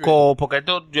 100. loco, porque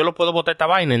yo lo puedo botar esta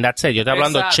vaina, and that's it. Yo estoy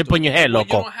hablando Exacto. chip on your head, When you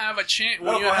loco. don't have a chance,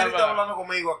 Loco, when you have Henry estaba hablando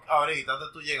conmigo ahorita antes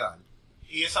de tú llegar.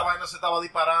 Y esa vaina se estaba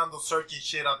disparando, searching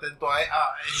shit, atento a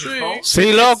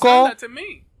Sí, loco. That to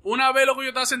me. Una vez, loco, yo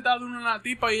estaba sentado en una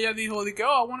tipa y ella dijo, I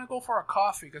want to go for a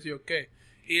coffee, que sí, okay.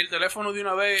 Y el teléfono de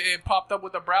una vez popped up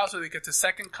with the browser, que it's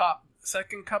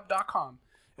secondcup.com.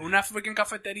 Una freaking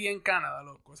cafetería en Canadá,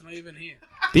 loco. It's not even here.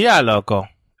 Tía, loco.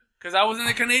 Because I was in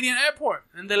the Canadian airport,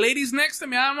 and the ladies next to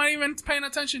me, I'm not even paying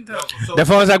attention to them. The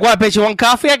phone was like, what, bitch, you want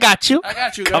coffee? I got you. I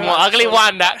got you. Come on, Ugly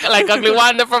Wanda. Like Ugly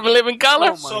Wanda from Living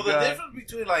Color. Oh, So the difference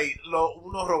between like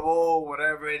uno robot,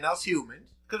 whatever, and us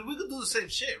humans, because we could do the same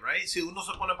shit, right? Si uno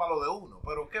se pone para lo de uno.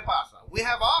 Pero ¿qué pasa? We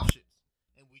have options.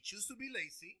 And we choose to be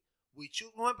lazy. We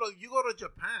choose, por ejemplo, you go to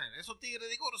Japan. Esos tigres,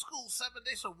 they go to school 7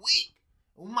 days a week.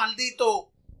 Un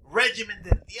maldito regimen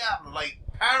del diablo. Like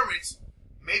parents,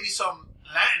 maybe some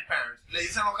Latin parents, le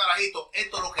dicen a los carajitos,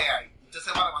 esto es lo que hay. Usted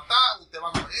se va a levantar, usted va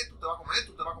a comer esto, usted va a comer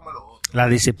esto, usted va a comer lo otro. La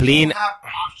disciplina. You have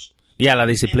options. Yeah, la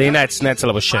disciplina, it's next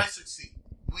level shit.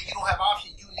 When you don't have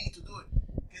options, you need to do it.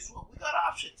 Guess what? We got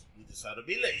options. We decide to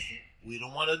be lazy. We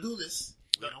don't want to do this.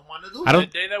 We don't want to do The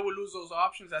day that we lose those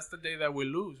options, that's the day that we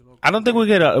lose. Loco. I don't think we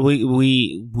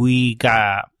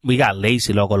got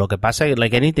lazy, loco. Lo que pasa es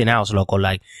like anything else, loco.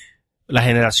 Like la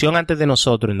generación antes de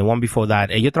nosotros, and the one before that,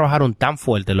 ellos trabajaron tan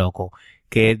fuerte, loco,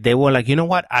 que they were like, you know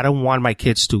what, I don't want my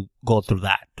kids to go through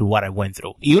that, through what I went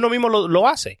through. Y uno mismo lo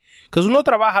hace. Because uno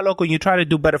trabaja, loco, and you try to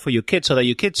do better for your kids so that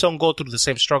your kids don't go through the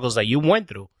same struggles that you went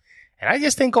through. And I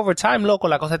just think over time, loco,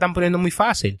 la cosa están poniendo muy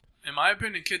fácil. In my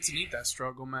opinion, kids need that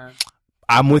struggle, man.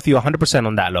 I'm with you 100%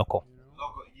 on that, loco.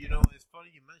 Loco, you know, it's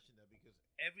funny you mentioned that because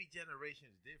every generation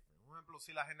is different. Por ejemplo,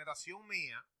 si la generación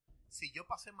mía, si yo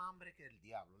pasé más hambre que el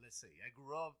diablo, let's say, I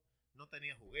grew up, no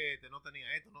tenía juguete, no tenía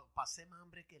esto, no, pasé más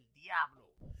hambre que el diablo.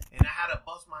 And I had to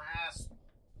bust my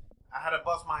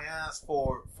ass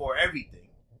for everything.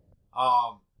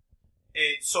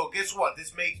 And so guess what?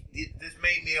 This made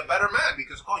me a better man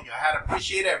because, coño, I had to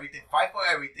appreciate everything, fight for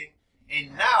everything.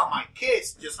 And now my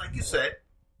kids, just like you said,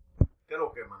 ¿qué lo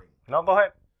que, manito? No, go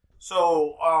ahead.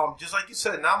 So, just like you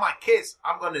said, now my kids,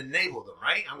 I'm going to enable them,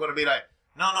 right? I'm going to be like,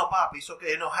 no, papi, it's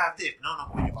okay. No, have this. No,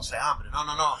 coño, pasé hambre.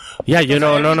 No. Yeah, you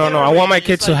know, no. I want my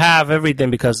kids to have everything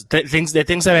because the things that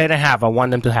I didn't have, I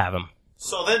want them to have them.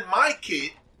 So then my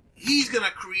kid, he's going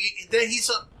to create, then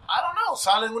I don't know,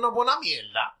 sale en una buena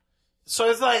mierda. So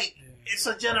it's like, it's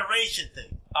a generation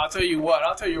thing. I'll tell you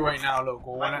right now,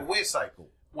 loco. Like a weird cycle.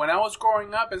 When I was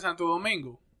growing up in Santo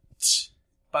Domingo,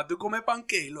 pa' tu comer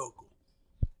pancake, loco,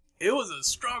 it was a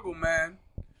struggle, man.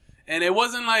 And it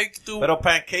wasn't like Pero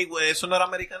pancake, eso no era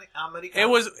americano.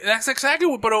 That's exactly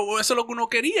what, pero eso es lo que uno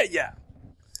quería ya.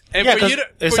 And yeah, because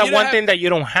it's that one thing that you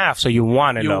don't have, so you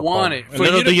want it, You loco. want it.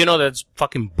 Little do you know that's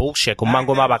fucking bullshit, con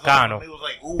mango más bacano. It was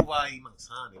like uva y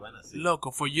manzana y vaina así.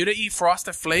 Loco, for you to eat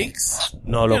Frosted Flakes,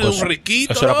 No, loco, un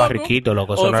riquito, eso era para loco. riquito,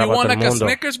 loco, eso Or no if era you para want todo like el a mundo.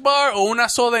 Snickers bar o una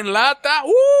soda en lata,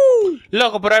 woo!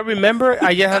 Loco, but I remember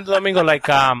allá en Santo Domingo, like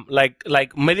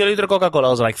medio litro de Coca-Cola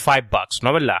was like $5,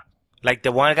 ¿no verdad? Like the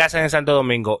one que hacen en Santo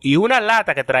Domingo. Y una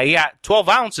lata que traía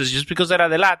 12 ounces, just because era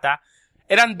de lata,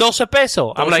 eran 12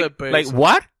 pesos. I'm 12 like, pesos. like,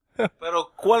 what?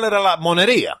 Pero, ¿cuál era la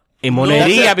monería? En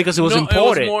monería, No, because it was no,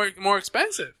 imported. It was more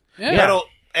expensive. Yeah. Pero,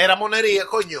 era monería,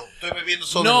 coño. Estoy bebiendo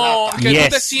soda No, en lata. que Yes. tú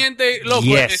te sientes, loco,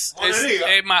 Yes.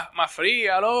 es más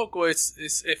fría, loco, it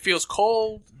feels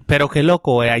cold. Pero qué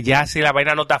loco, allá si la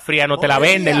vaina no está fría, no te la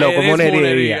Monería. venden, loco, Es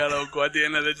monería. loco, at the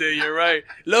end of the day, you're right.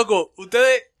 Loco,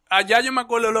 ustedes, allá yo me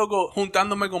acuerdo, loco,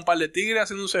 juntándome con un par de tigres,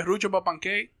 haciendo un serrucho para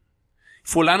pancake.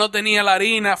 Fulano tenía la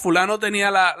harina, fulano tenía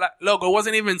la loco, it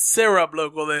wasn't even syrup,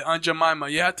 loco, de Aunt Jemima.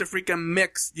 You had to freaking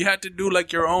mix. You had to do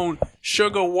like your own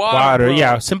sugar water, bro.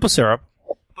 Yeah, simple syrup.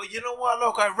 But you know what,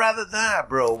 look, I'd rather that,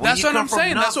 bro. When That's you what come I'm from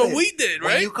saying. That's what nothing- we did,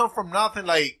 When right? you come from nothing,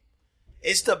 like,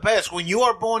 it's the best. When you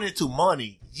are born into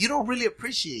money, you don't really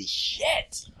appreciate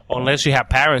shit. Unless you have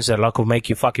parents that loco make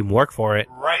you fucking work for it.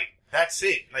 Right. That's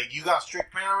it. Like, you got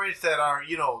strict parents that are,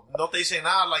 you know, no te dicen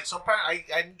nada. Like, some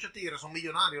parents, hay muchos tigres, son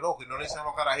millonarios, loco, y no le dicen a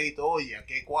los carajitos, oye, ¿a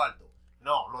qué cuarto?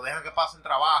 No, lo dejan que pasen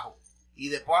trabajo. Y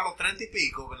después a los 30 y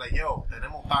pico, be like, yo,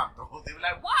 tenemos tanto. They be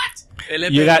like,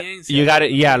 what? You got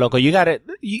it, yeah, loco, you got it.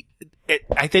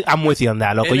 I think I'm with you on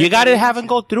that, loco. You got to have them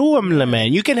go through them,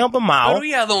 man. You can help them out. Pero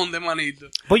 ¿y a dónde, manito?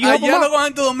 But you help them Allá, out. loco, en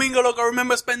Santo Domingo, loco, I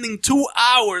remember spending 2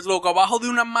 hours, loco, abajo de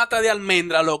una mata de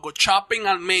almendra, loco, chopping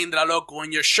almendra, loco,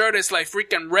 and your shirt is like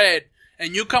freaking red.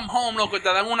 And you come home, loco, te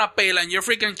dan una pela, and you're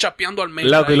freaking chapeando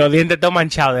almendra. Loco, y los dientes todos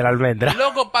manchados de la almendra.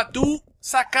 Loco, pa' tú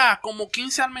sacar como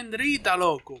 15 almendritas,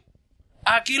 loco.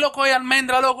 Aquí, loco, hay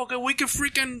almendra, loco, que we can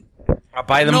freaking... I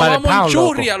buy them No, by the vamos en pound, loco.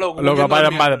 churria, loco, Loco, I buy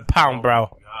them by the comiendo pound, bro.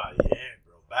 God, yeah,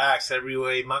 bro. Bags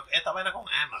everywhere. Esta vaina con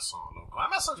Amazon, loco.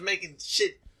 Amazon's making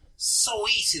shit so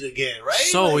easy to get, right?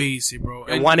 So Like, easy, bro.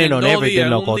 They want in on 2 everything, días,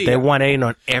 loco. un día. They want in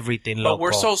on everything, But loco.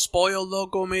 we're so spoiled,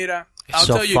 loco, mira. I'll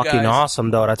so tell you fucking guys. awesome,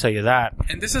 though. I'll tell you that.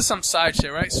 And this is some side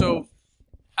shit, right? So,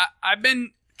 I've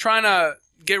been trying to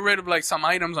get rid of like some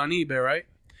items on eBay, right?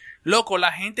 Loco,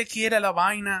 la gente quiere la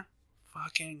vaina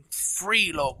fucking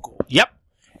free, loco. Yep.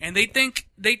 And they think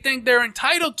they're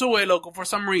entitled to it, loco, for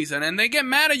some reason. And they get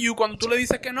mad at you cuando tú le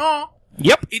dices que no.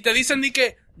 Yep. Y te dicen de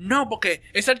que, no, porque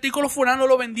ese artículo fulano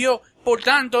lo vendió. Por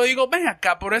tanto, digo, ven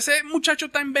acá, por ese muchacho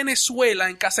está en Venezuela,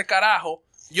 en casa de carajo.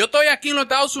 Yo estoy aquí en los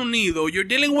Estados Unidos. You're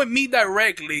dealing with me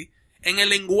directly. En el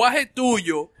lenguaje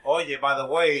tuyo. Oye, by the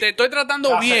way. Te estoy tratando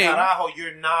casa bien. Carajo,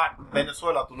 you're not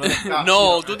Venezuela. Tú no eres casa.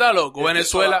 No, tú estás loco. It's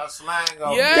Venezuela. a slang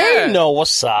of- Yeah. They know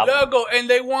what's up. Loco, and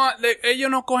ellos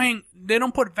no cogen, they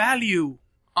don't put value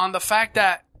on the fact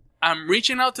that I'm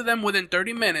reaching out to them within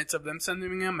 30 minutes of them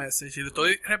sending me a message. Y le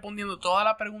estoy respondiendo todas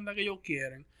las preguntas que ellos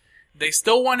quieren. They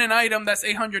still want an item that's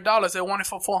 $800. They want it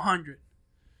for $400.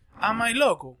 I'm like,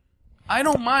 loco, I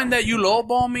don't mind that you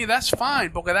lowball me. That's fine,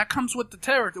 because that comes with the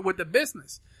territory, with the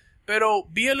business. Pero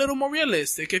be a little more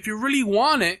realistic. If you really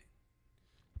want it,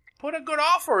 put a good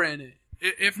offer in it.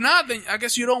 If not, then I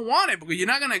guess you don't want it because you're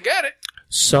not going to get it.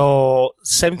 So,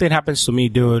 same thing happens to me,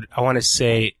 dude. I want to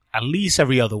say at least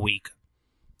every other week.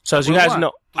 So as you guys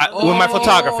know, with my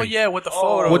photography. Yeah, with the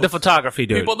photos. With the photography,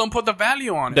 dude. People don't put the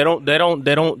value on it.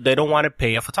 They don't want to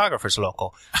pay a photographer's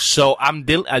local. So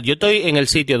yo estoy en el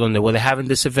sitio donde where they're having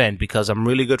this event because I'm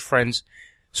really good friends.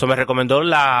 So me recomendó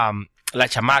la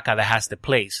chamaca that has the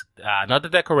place. Not the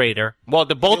decorator. Well,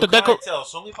 both the decorator.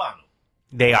 Son hispanos.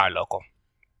 They are local.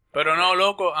 Pero no,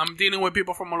 loco, I'm dealing with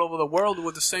people from all over the world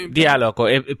with the same thing. Yeah, loco.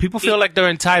 If people feel like they're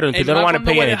entitled, they don't want to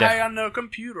pay anything. On their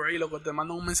computer, ahí, loco, te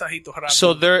mandan un mensajito rápido.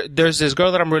 So there's this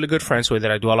girl that I'm really good friends with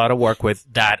that I do a lot of work with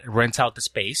that rents out the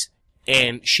space.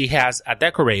 And she has a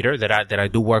decorator that I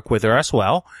do work with her as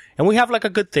well. And we have like a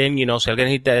good thing, you know, so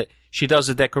she does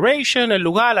the decoration, el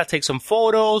lugar, I take some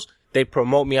photos. They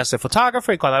promote me as a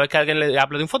photographer. Y cada vez que alguien le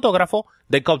habla de un fotógrafo,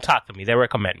 they come talk to me. They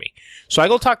recommend me. So I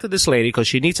go talk to this lady because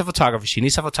she needs a photographer. She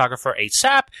needs a photographer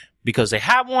ASAP because they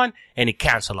have one and it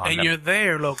cancel on them. And you're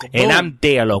there, loco. And Boom. I'm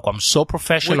there, loco. I'm so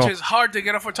professional. Which is hard to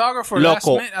get a photographer.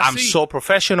 Loco, last minute, I'm so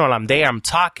professional. I'm there. I'm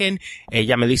talking.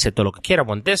 Ella me dice todo lo que quiera. I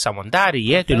want this, I want that,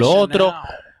 y esto, y lo otro.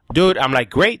 Dude, I'm like,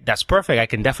 great. That's perfect. I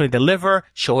can definitely deliver.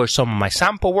 Show her some of my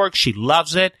sample work. She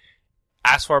loves it.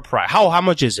 Ask for a price. How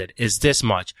much is it? Is this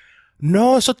much?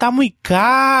 No, eso está muy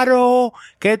caro.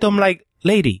 I'm like,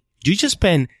 lady, you just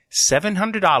spend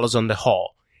 $700 on the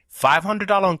hall, $500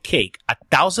 on cake,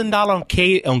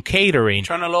 $1,000 on catering.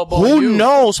 Trying to lowball Who you.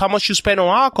 knows how much you spend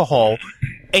on alcohol?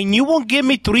 And you won't give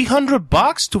me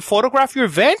 $300 to photograph your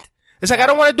event? It's like, I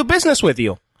don't want to do business with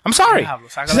you. I'm sorry.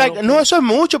 It's like, no, eso es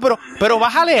mucho, pero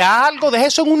bájale algo, deje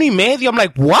eso en 1.5. I'm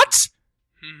like, what?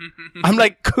 I'm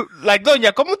like,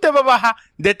 doña, ¿cómo usted va a bajar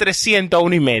de 300 a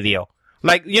 1.5?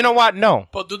 Like, you know what? No.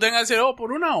 Pues tú tengas que decir,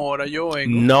 por una hora yo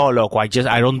vengo. No, loco. I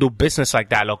don't do business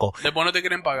like that, loco. Después no te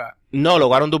quieren pagar. No,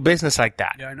 loco. I don't do business like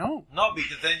that. Yeah, I know. No,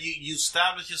 because then you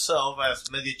establish yourself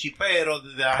as medio chipero,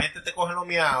 la gente te coge lo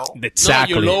miau.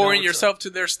 Exactly. No, you're lowering yourself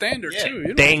to their standard, too. You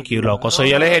know? Thank you, loco. So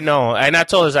yo le dije, no. And I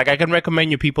told her, like, I can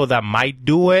recommend you people that might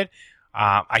do it.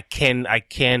 I can,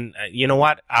 you know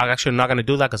what? I'm actually not going to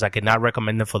do that because I cannot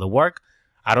recommend them for the work.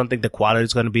 I don't think the quality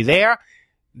is going to be there.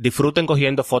 Disfruten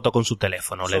cogiendo fotos con su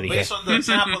teléfono, le dije. Based on the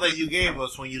example that you gave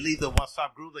us, when you leave the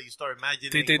WhatsApp group that you start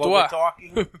imagining what we're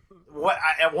talking,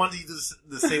 I wanted you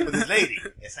to say with this lady.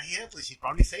 Esa gente, she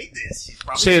probably say this.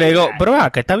 Sí, le digo,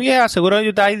 pero que esta vieja seguro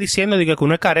yo está ahí diciendo que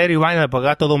uno es carero y vaina, después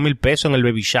gasto $2,000 en el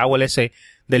baby shower ese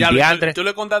del diantre. ¿Tú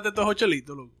le contaste todos esos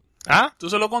chelitos, loco? ¿Ah? ¿Tú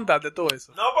se lo contaste todo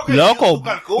eso? No, porque loco,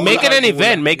 make it an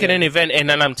event, make it an event. And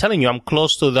then I'm telling you, I'm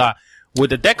close to with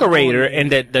the decorator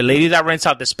and the lady that rents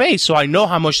out the space, so I know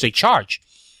how much they charge.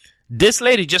 This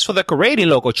lady, just for decorating,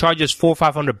 loco, charges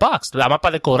 $400 or $500. La más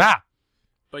para decorar.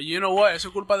 But you know what? Eso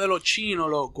es culpa de los chinos,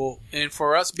 loco. And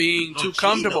for us being too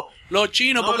comfortable. Los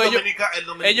chinos, porque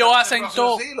ellos hacen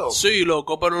todo. Sí,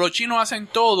 loco, pero los chinos hacen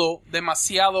todo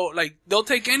demasiado. Like, they'll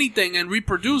take anything and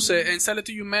reproduce it and sell it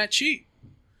to you mad cheap.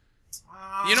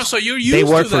 You know, so you're used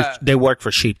to that. They work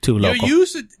for cheap too, loco. You're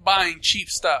used to buying cheap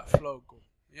stuff, loco.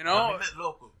 You know?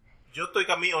 Loco, yo estoy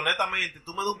honestamente,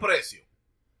 tú me das un precio.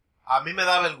 A mí me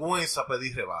da vergüenza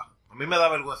pedir rebaja. A mí me da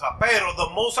vergüenza. Pero the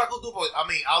most I could do,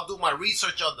 I'll do my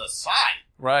research on the side.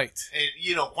 Right. And,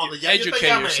 you know, cuando ya yo te Educate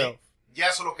llame, yourself. ya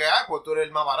eso es lo que hago, porque tú eres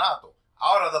el más barato.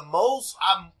 Ahora, the most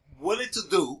I'm willing to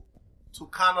do, to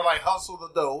kind of like hustle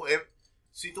the dough,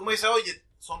 si tú me dices, oye,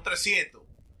 son 300,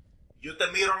 yo te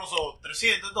miro los ojos,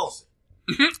 300 entonces.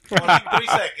 For like 3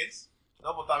 seconds.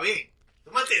 No, pues está bien.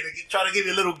 ¿Tú me entiendes? Try to give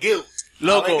you a little guilt.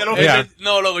 Loco, yeah.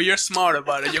 No, loco, you're smart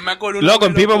about it. Yo me acuerdo. Loco,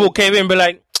 and people will cave in and be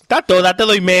like, está todo, te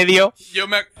doy medio.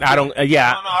 I don't,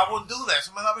 yeah. No, I won't do that.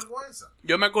 Eso me da vergüenza.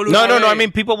 Yo me acuerdo. No, I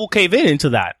mean, people will cave in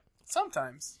into that.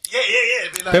 Sometimes. Yeah.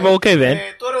 Like, people will cave in.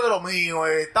 Tú eres de lo mío,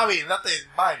 está bien, date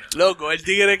vaina. Loco, el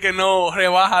tigre que no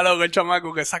rebaja, loco, el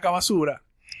chamaco que saca basura.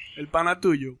 El pana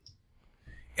tuyo.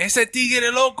 Ese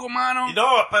tigre loco, mano.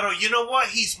 No, pero you know what?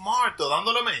 He's smart, though,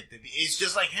 dándole mente. It's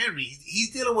just like Henry.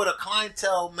 He's dealing with a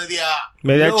clientele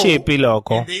media chippy,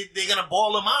 loco. And they're going to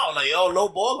ball him out. Like, low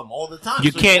ball him all the time.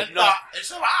 You can't.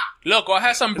 Loco, I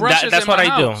had some brushes that's in what my I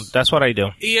house. do. That's what I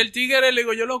do. Y el tigre le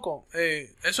digo yo, loco,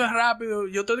 eso es rápido.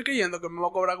 Yo estoy creyendo que me va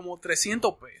a cobrar como $300.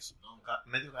 No,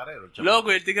 medio carero, chaval.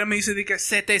 Loco, y el tigre me dice que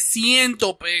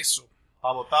 $700.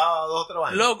 Para botar 2 o 3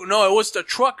 vainas. Loco, no, it was the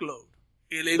truckload.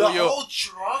 Y le digo The yo, whole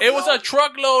truckload? it was a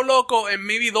truckload, loco, en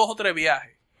maybe 2 o 3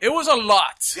 viajes. It was a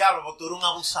lot. Diablo, porque tú eres un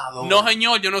abusador. No,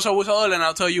 señor, yo no soy abusador, and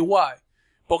I'll tell you why.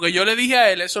 Porque yo le dije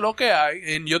a él, eso es lo que hay,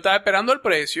 y yo estaba esperando el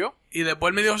precio, y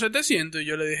después él me dijo 700, y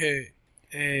yo le dije,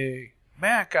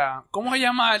 ven acá, ¿cómo se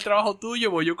llama el trabajo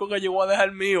tuyo? Pues yo creo que yo voy a dejar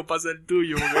el mío para hacer el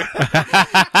tuyo.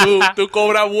 Porque tú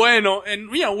cobras bueno. And,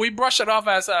 we brush it off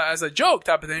as a joke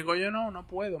type of thing. Digo, yo no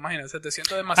puedo. Imagínate,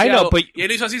 700 demasiado. Y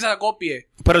él hizo así, sacó pie.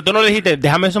 Pero tú no le dijiste,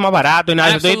 déjame eso más barato y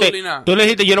nada. Tú le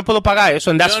dijiste, yo no puedo pagar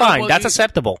eso. And that's fine. That's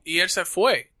acceptable. Y él se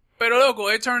fue. Pero,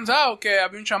 loco, it turns out que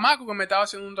había un chamaco que me estaba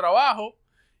haciendo un trabajo.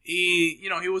 Y,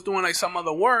 he was doing like some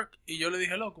other work. Y yo le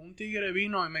dije, loco, un tigre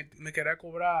vino y me quería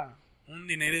cobrar un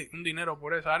dinero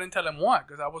por eso. I didn't tell him what,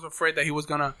 because I was afraid that he was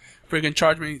gonna freaking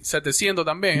charge me 700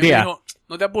 también. Y me dijo,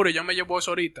 no te apures, yo me llevo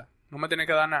eso ahorita. No me tiene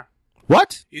que dar nada. What?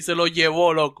 Y se lo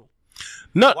llevó, loco.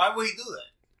 No. Why would he do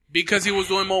that? Because he was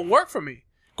doing more work for me.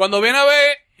 Cuando viene a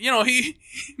ver,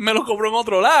 me lo cobró en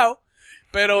otro lado.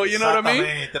 Pero, you know what I mean?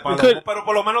 Pero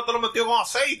por lo menos te lo metió con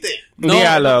aceite.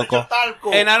 No, loco.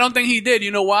 And I don't think he did.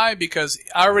 You know why? Because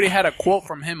I already had a quote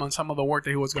from him on some of the work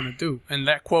that he was going to do. And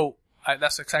that quote,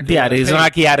 that's exactly what it's not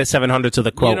like he added 700 to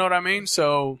the quote. You know what I mean?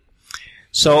 So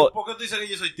 ¿por qué tú dices que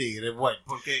yo soy tigre? Bueno,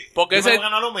 porque ese...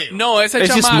 ¿No lo mío? No, ese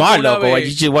chamaco smart, una loco.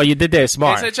 Vez... What you did there is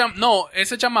smart.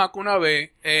 Ese chamaco una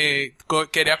vez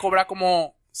quería cobrar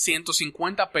como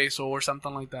 150 pesos or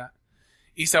something like that.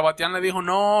 Y Sebastián le dijo,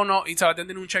 no, y Sebastián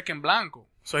tiene un cheque en blanco.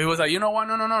 So he was like, you know what,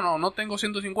 no tengo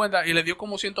 150, y le dio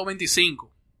como 125.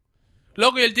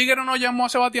 Loco, y el tigre no llamó a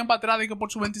Sebastián para atrás, dijo,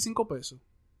 por sus 25 pesos.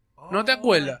 ¿No te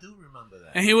acuerdas?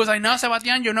 And he was like, no,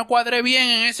 Sebastián, yo no cuadré bien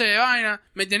en ese vaina,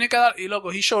 me tiene que dar, y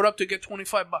loco, he showed up to get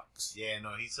 $25. Yeah,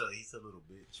 no, he's a little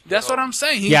bitch. That's what I'm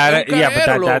saying.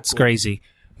 But that's crazy.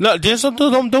 No, just don't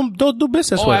do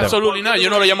business with them. Absolutely not.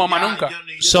 Yo no lo llamo más nunca.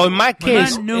 So in my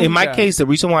case, the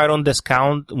reason why I don't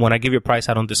discount, when I give you a price,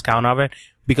 I don't discount of it,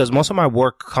 because most of my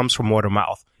work comes from word of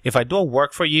mouth. If I do a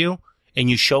work for you, and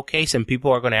you showcase, and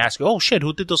people are going to ask you, oh shit,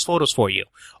 who did those photos for you?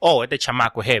 Oh, este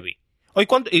chamaco heavy. Y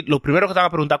lo primero que te van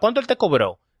a preguntar, ¿cuánto él te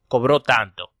cobró? Cobró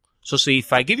tanto. So,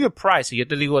 if I give you a price, y yo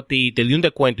te digo a ti, te di un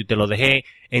descuento y te lo dejé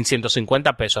en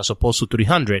 150 pesos as opposed to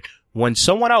 300, when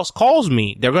someone else calls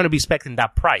me, they're going to be expecting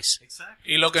that price.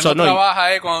 Exactly. Y lo que no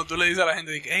trabaja es cuando tú le dices a la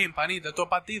gente, hey, panita, esto es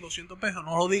para ti, 200 pesos,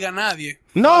 no lo diga a nadie.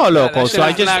 No, loco, so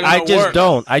I just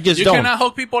don't. You cannot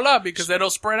hook people up because they don't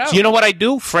spread out. So you know what I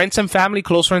do? Friends and family,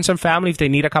 close friends and family, if they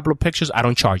need a couple of pictures, I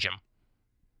don't charge them.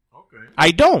 Okay.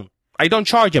 I don't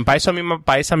charge them para esa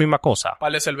misma cosa.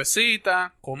 Para la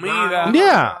cervecita, comida.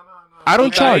 Yeah. I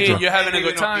don't charge you. You're having a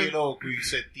good time.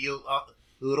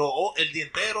 Duró el día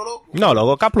entero, loco. No,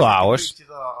 loco, couple of hours.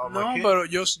 No, pero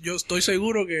yo estoy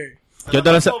seguro que... Yo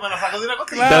te lo saco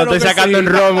te lo estoy sacando en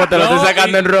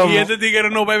romo. Y este tigre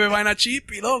no bebe vaina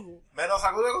chip y loco. Me lo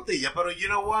saco de costilla, pero you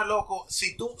know what, loco,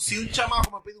 si un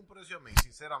chamaco me pide un precio a mí,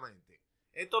 sinceramente,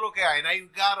 esto es lo que hay, and I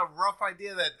got a rough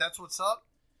idea that that's what's up,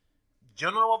 yo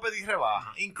no le voy a pedir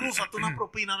rebaja. Incluso hasta una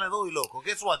propina le doy, loco.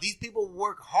 Guess what? These people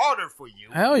work harder for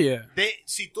you. Hell yeah.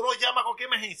 Si tú lo llamas a cualquier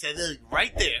emergencia,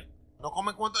 right there. No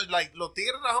comen cuento. Like, los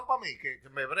tigres trabajan para mí, que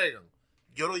me bregan.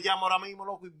 Yo los llamo ahora mismo,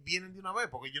 loco, y vienen de una vez,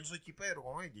 porque yo no soy chipero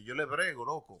con ellos. Yo les brego,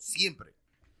 loco, siempre.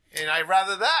 And I'd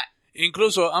rather that.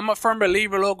 Incluso, I'm a firm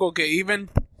believer, loco, que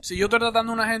even si yo estoy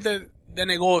tratando a una gente de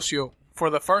negocio for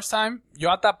the first time,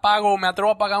 yo hasta me atrevo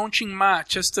a pagar un ching más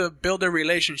just to build a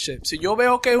relationship. Si yo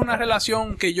veo que es una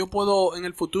relación que yo puedo en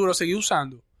el futuro seguir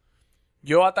usando,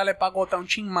 yo hasta le pago hasta un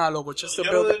ching más, loco, just to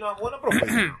build una buena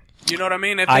propuesta. You know what I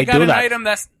mean? If they got an item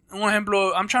that's, un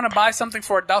ejemplo, I'm trying to buy something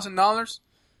for $1,000,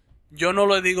 yo no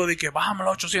le digo de que bájame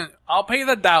los 800. I'll pay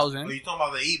the 1,000. You're talking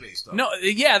about the eBay stuff. No,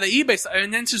 yeah, the eBay stuff.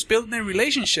 And then just building a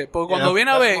relationship. Porque cuando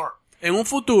viene a ver, en un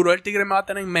futuro, el tigre me va a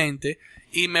tener en mente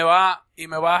y me va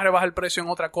a rebajar el precio en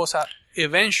otra cosa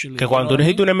eventually. Que cuando tú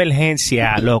necesitas una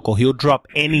emergencia, loco, he'll drop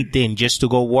anything just to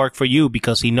go work for you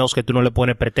because he knows que tú no le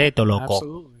pones pretexto, loco.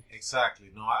 Absolutely. Exactly.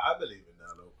 No, I believe in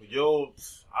that, loco.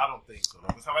 I don't think so.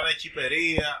 Loco, esa vaina de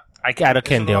chipería. I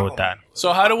can't deal with that.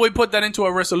 So how do we put that into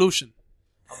a resolution?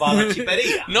 About la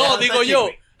chipería. No, digo yo.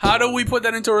 How do we put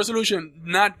that into a resolution?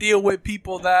 Not deal with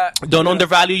people that... Don't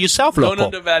undervalue yourself, loco. Don't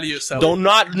undervalue yourself.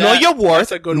 Know your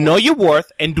worth. Know your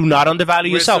worth and do not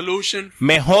undervalue resolution. Yourself.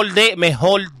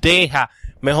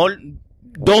 Mejor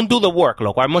don't do the work,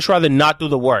 loco. I'd much rather not do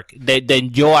the work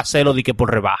than yo hacerlo de que por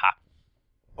rebaja.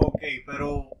 Okay,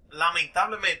 pero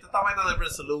lamentablemente esta vaina de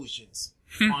resolutions...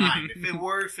 Fine. If it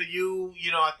works for you,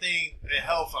 I think it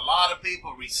helps a lot of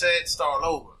people reset, start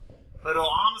over. But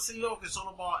honestly, look, it's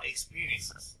all about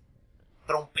experiences.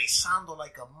 Trompezando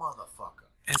like a motherfucker.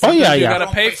 Oh, yeah. You gotta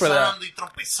pay for that.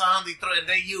 Trompezando, and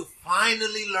then you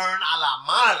finally learn a la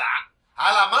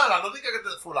mala. No digas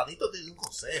que fulanito te dio un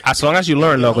consejo. As long as you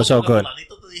learn, loco, it's so good.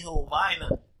 Fulanito te dijo vaina.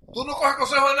 Tú no coges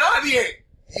consejo de nadie.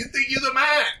 You think you're the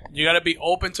man. You gotta be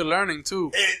open to learning,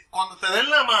 too. Cuando te den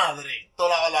la madre, toda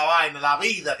la vaina, la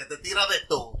vida, que te tira de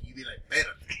todo, you be like,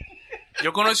 espérate.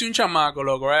 Yo conocí un chamaco,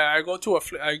 loco, right? I went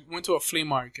to a flea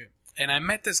market, and I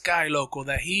met this guy, loco,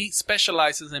 that he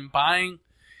specializes in buying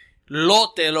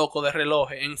lote, loco, de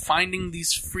relojes, and finding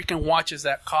these freaking watches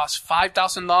that cost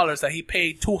 $5,000 that he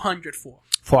paid $200 for.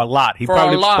 For a lot. He For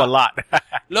probably a lot. for a lot.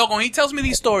 Loco, he tells me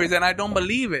these stories, and I don't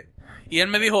believe it. Y él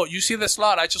me dijo, you see this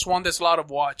lot? I just want this lot of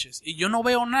watches. Y yo no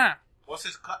veo nada. What's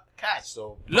his catch,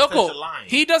 though? Loco,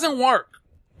 he doesn't work.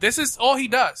 This is all he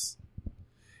does.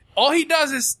 All he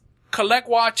does is collect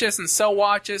watches and sell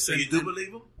watches. So you do believe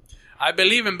him? I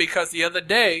believe him because the other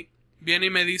day, viene y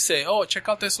me dice, oh, check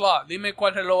out this lot. Dime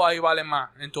cuál reloj ahí vale más,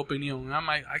 en tu opinión. And I'm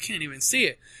like, I can't even see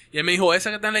it. Y él me dijo, esa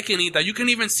que está en la esquinita. You can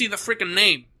even see the freaking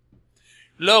name.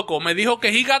 Loco, me dijo que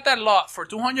he got that lot for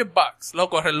 $200.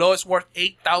 Loco, el reloj is worth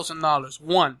 $8,000.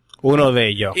 One. Uno de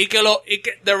ellos. Y que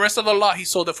the rest of the lot, he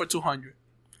sold it for $200.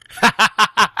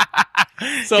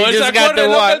 So He él just sacó got el the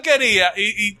reloj que one. él quería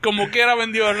y como quiera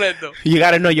vendió el resto. You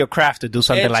gotta know your craft to do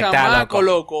something El like that, chamaco, loco.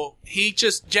 loco, he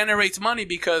just generates money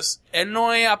because él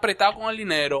no es apretado con el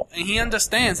dinero, and he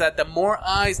understands that the more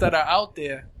eyes that are out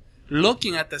there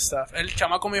looking at the stuff. El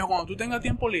chamaco me dijo, cuando tú tengas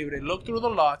tiempo libre, look through the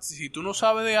lots, y si tú no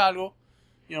sabes de algo,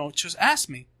 you know, just ask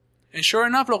me. And sure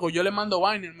enough, loco, yo le mando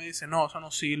vaina y él me dice, no, eso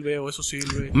no sirve, o eso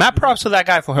sirve. Mad props to that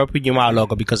guy for helping you out,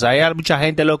 loco, because hay mucha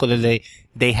gente, loco, that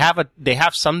they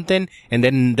have something and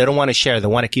then they don't want to share. They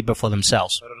want to keep it for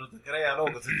themselves. Pero no te creas,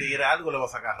 loco, si te quiere algo le va a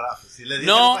sacar rápido. Si le dices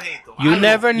No. bajito, You algo.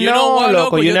 never You know know, what,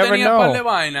 loco. You yo never tenía un par de know.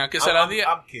 vaina que se la di.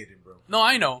 I'm kidding, bro. No,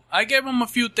 I know. I gave him a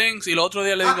few things y el otro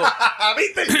día le digo,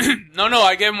 ¿Viste? no,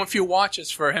 I gave him a few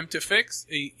watches for him to fix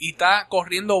y está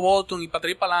corriendo Bolton y para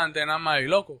atrás y para adelante, nada más, y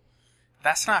loco.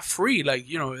 That's not free, like,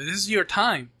 you know, this is your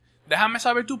time. Déjame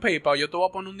saber tu PayPal, yo te voy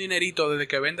a poner un dinerito desde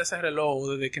que venda ese reloj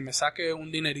o desde que me saque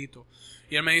un dinerito.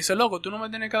 Y él me dice, loco, tú no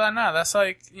me tienes que dar nada. That's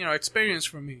like, you know, experience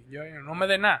for me. Yo, no me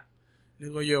dé nada. Le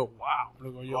digo yo, wow. Le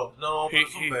digo yo. No, pero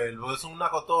es un verbo, es una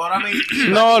cotorra. I mean,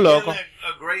 No, he's loco.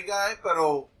 a great guy,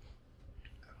 pero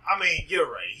I mean, you're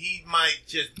right. He might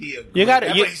just be a You gotta-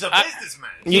 guy, you- but he's a businessman.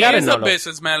 You gotta He's know, a loco.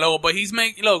 businessman, loco, but he's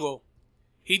making, loco.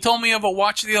 He told me of a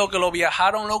watch deal que lo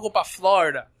viajaron, loco, para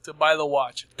Florida to buy the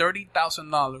watch.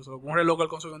 $30,000, loco. Un reloj que él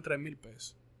consiguió en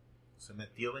 $3,000. Se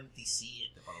metió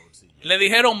 27 para los bolsillos. Le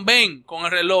dijeron, ven con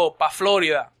el reloj para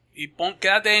Florida y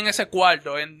quédate en ese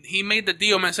cuarto. And he made the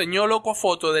deal. Me enseñó, loco,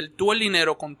 fotos del todo el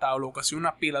dinero contado, loco. Así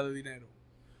una pila de dinero.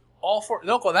 All for,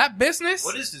 loco, that business.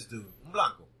 What is this dude? Un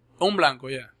blanco. Un blanco,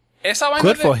 yeah. Esa vaina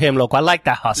Good de, for him, loco. I like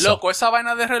that hustle. loco, esa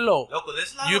vaina de reloj. Loco,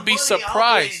 there's a lot You'd of be money out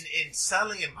surprised. there in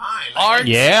selling and buying. Art.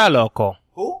 Yeah, loco.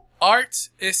 Who? Art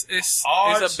is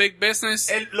Art. a big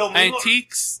business. Lo mismo-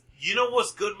 Antiques. You know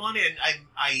what's good money? And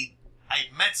I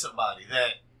met somebody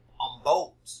that on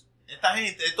boats. Esta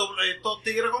gente, estos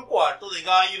tigres con cuarto, they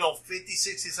got, you know, $50,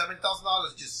 $60,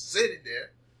 $7,000 just sitting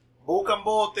there. Buscan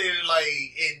bote,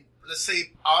 like, in, let's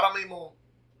say, ahora mismo,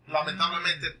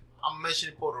 lamentablemente, I'm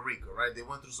mentioning Puerto Rico, right? They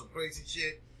went through some crazy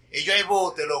shit. Ellos hay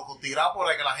bote, loco, tirado por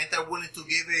ahí, que la gente are willing to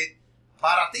give it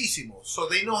baratísimo. So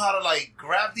they know how to, like,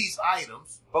 grab these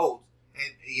items, boats,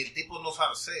 y el tipo knows how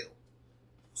to sail.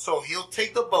 So he'll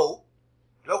take the boat,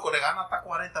 loco, le gana hasta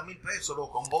 40,000 pesos,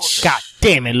 loco, un bote. God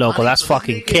damn it, loco. That's Manito,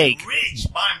 fucking they get cake. rich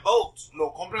buying boats.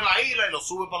 Lo compra en la isla y lo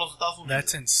sube para los Estados Unidos.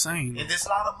 That's insane. And there's a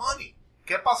lot of money.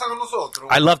 ¿Qué pasa con nosotros?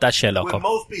 I love that shit, With loco.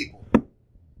 most people.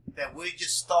 That we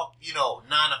just stuck, you know, 9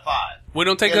 to 5. We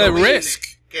don't take Que the lo viene, risk.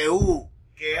 Que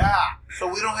que So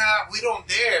we don't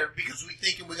dare because we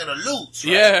thinking we're gonna lose.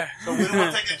 Right? Yeah. So we don't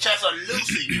want to take a chance of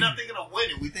losing. You're not thinking of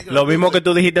winning. We thinking Lo of mismo que losing.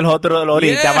 tú dijiste los otros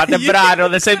ahorita, Yeah, más temprano,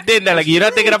 the same thing. Like, you're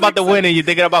not thinking about the winning, you're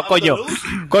thinking about, coño,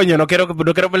 no quiero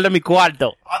perder mi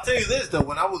cuarto. I'll tell you this though,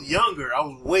 when I was younger, I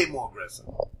was way more aggressive.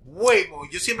 Way more.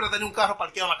 Yo siempre tenía un carro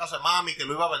parqueado en la casa de mami que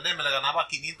lo iba a vender, me le ganaba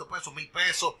 500 pesos, 1,000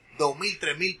 pesos, 2,000,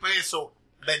 3,000 pesos,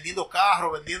 vendiendo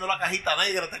carros, vendiendo la cajita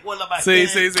negra, ¿te acuerdas? Back Sí, then?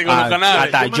 sí, sí, con los Ah,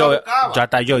 canales.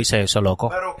 hasta yo hice eso, loco.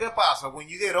 Pero ¿qué pasa? When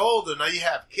you get older, now you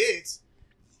have kids.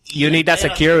 You need that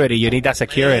security, you need that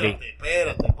security.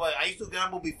 Espérate. Pues, I used to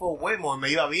gamble before way more, me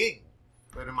iba bien.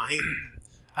 Pero imagínate.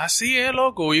 Así es,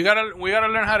 loco. We gotta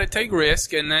learn how to take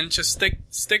risk and then just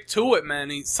stick to it,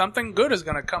 man. Something good is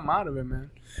gonna come out of it,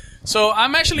 man. So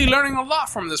I'm actually learning a lot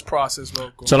from this process,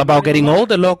 loco. It's all about getting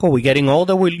older, loco. We're getting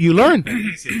older, you learn.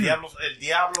 Si el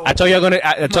diablo. I told you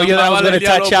that I was going to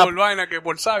touch up. Por vaina que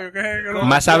por sabio, ¿qué es? ¿Qué no?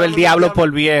 Más sabe el diablo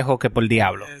por viejo que por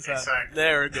diablo. Exacto.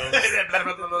 There it goes.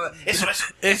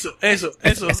 Eso. Eso.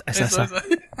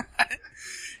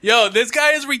 Yo, this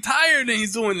guy is retired and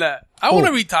he's doing that. I want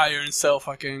to retire and sell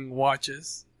fucking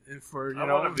watches. for, you I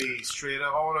know. want to be straight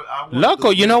up. I wanna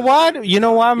Loco, do you know what? You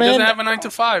know what, It doesn't man? have a 9 to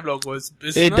 5, loco. It's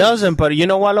It nice. doesn't, but you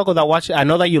know what, loco? I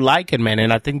know that you like it, man,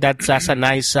 and I think that's a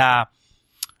nice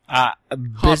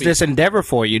business endeavor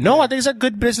for you. No, I think it's a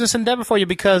good business endeavor for you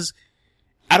because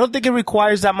I don't think it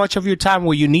requires that much of your time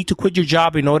where you need to quit your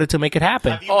job in order to make it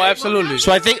happen. Have you Oh, made absolutely. money?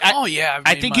 So I think, Oh, yeah,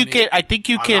 I think you can. I think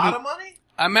you A lot can. of money?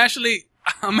 I'm actually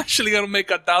gonna make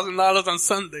 $1,000 on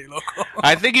Sunday, loco.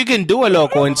 I think you can do it,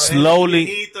 loco, and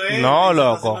slowly. No,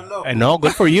 loco. No,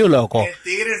 good for you, loco. El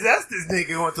Tigres asked this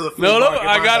nigga going to the flea No, market.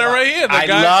 I got it right here. I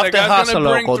love the the guy's hustle, gonna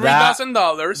bring loco.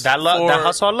 $3,000 That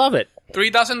hustle, I love it.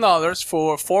 $3,000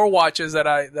 for 4 watches that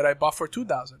I bought for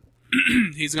 $2,000.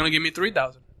 He's gonna give me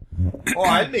 $3,000. Oh,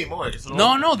 I need more.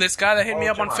 No, this guy that hit me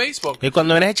Oh, up on chamaco. Facebook. Y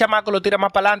cuando viene ese chamaco lo tira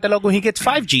más para adelante, loco, he gets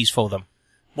 5 G's for them.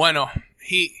 Bueno,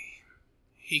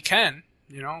 he can,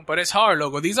 you know, but it's hard,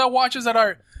 loco. These are watches that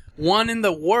are one in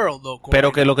the world, loco.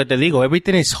 Pero que lo que te digo,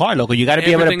 everything is hard, loco. You gotta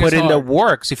be able to Everything put is in the hard.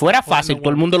 work. Si fuera fácil, the todo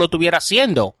el mundo lo estuviera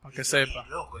haciendo. Para que sepa.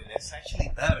 Loco, it's actually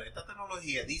better. Esta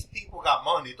tecnología, these people got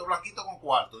money. Estos blanquitos con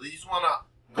cuarto. They just want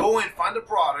to go and find the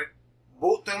product.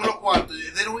 Tengo los cuartos.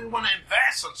 They don't even want to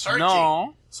invest on searching.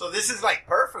 No. So this is like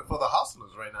perfect for the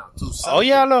hustlers right now. To sell Oh,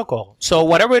 yeah, loco. So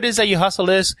whatever it is that your hustle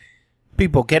is,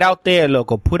 people, get out there,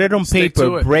 loco. Put it on Stick to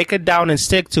paper, it. break it down and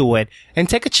stick to it. And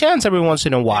take a chance every once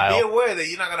in a Be while. aware that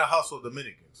you're not going to hustle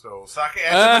Dominicans. So, saque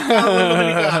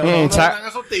dominicano. Saca-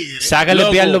 esos tigres. Sácale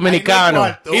Loco, pie al Ahí no hay dominicano.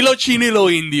 cuarto. Y los chinos y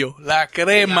los indios. La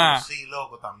crema. Sí,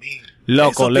 loco, también.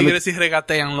 Loco, Esos let me, tigres sí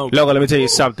regatean, loco. loco, let me tell you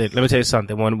something.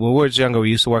 When we were younger,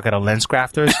 we used to work at a lens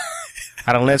crafters.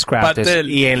 Pastel.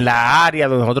 Y en la área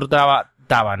donde nosotros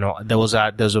estaba, no, there was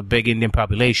a big Indian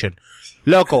population.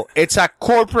 Loco, it's a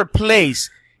corporate place.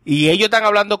 Y ellos están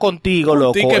hablando contigo,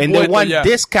 loco. ticket And they puesto want ya.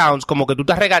 discounts como que tú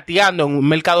estás regateando en un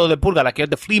mercado de pulga, like you're at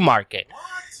the flea market.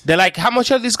 They're like, how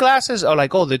much are these glasses? Oh,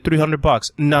 like, oh, they're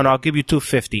 $300. No, I'll give you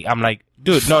 $250. I'm like,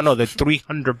 dude, no, they're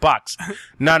 $300.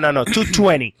 No,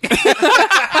 $220.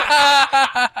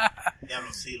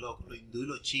 Diablo, sí, loco. Los hindú y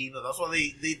los chinos. That's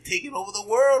why they taking over the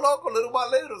world, loco. Little by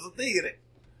little, esos tigres.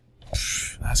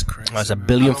 That's crazy. There's a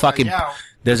billion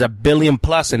there's a billion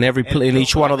plus in in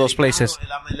each one of those places.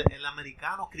 El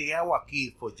americano criado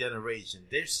aquí for generations.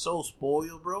 They're so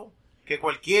spoiled, bro. Que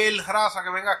cualquier raza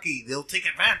que venga aquí, they'll take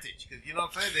advantage. Because, you know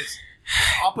what I'm saying? There's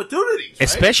opportunities,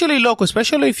 right?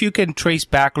 Especially if you can trace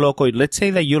back, loco. Let's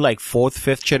say that you're like 4th,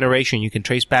 5th generation. You can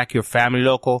trace back your family,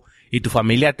 loco. Y tu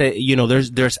familia,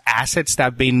 there's assets that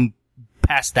have been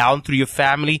passed down through your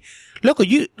family. Loco,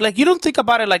 you don't think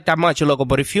about it like that much, loco.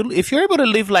 But if you're able to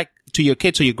live like to your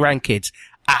kids or your grandkids,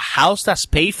 a house that's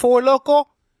paid for, loco,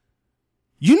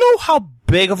 you know how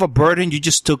big of a burden you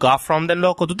just took off from them,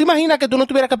 loco. ¿Tú te imaginas que tú no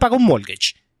tuvieras que pagar un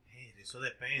mortgage? Eso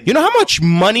depende. You know how much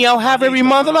money I'll have every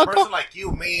month, For a loco? person like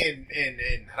you, me, and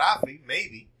Rafi,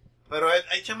 maybe. Pero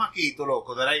hay chamaquito,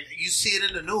 loco, that you see it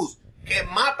in the news, que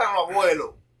matan a los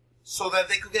abuelos so that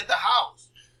they could get the house.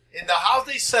 In the house,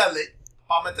 they sell it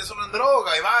para metérselo en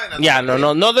droga y vaina. Yeah,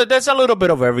 no, there's a little bit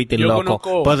of everything, Yo loco.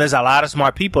 conozco- But there's a lot of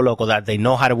smart people, loco, that they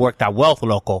know how to work that wealth,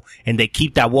 loco, and they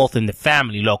keep that wealth in the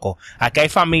family, loco. Acá hay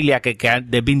familias que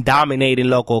they've been dominating,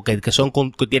 loco, que que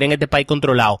tienen este país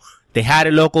controlado. They had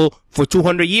it, loco, for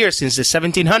 200 years, since the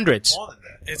 1700s. More than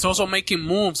that. It's also making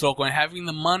moves, loco, and having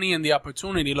the money and the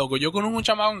opportunity, loco. Yo conozco un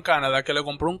chamaco en Canadá que le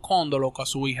compró un condo, loco, a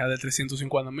su hija de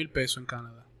 $350,000 en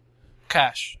Canadá.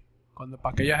 Cash.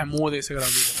 Para que ella se mude y se gradúe.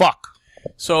 Fuck.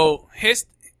 So,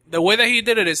 the way that he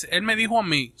did it is, él me dijo a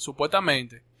mí,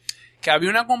 supuestamente, que había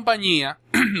una compañía,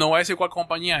 no voy a decir cuál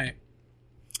compañía es,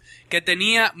 que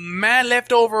tenía mad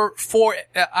leftover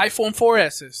iPhone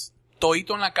 4S,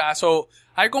 todito en la casa. So,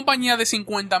 hay compañías de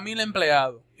 50,000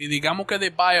 empleados, y digamos que they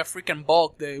buy a freaking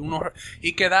bulk de unos,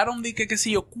 y quedaron, de qué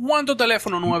sé yo, ¿cuántos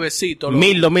teléfonos nuevecitos? Loco?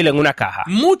 1,000 en una caja.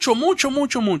 Mucho.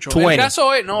 20. El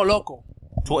caso es, no, loco.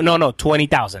 No,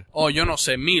 20,000. Oh, yo no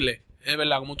sé, miles. Es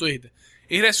verdad, como tú dijiste.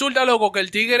 Y resulta, loco, que el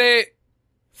tigre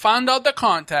found out the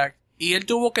contact y él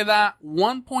tuvo que dar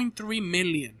 $1.3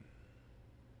 million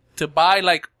to buy,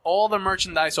 like, all the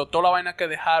merchandise o toda la vaina que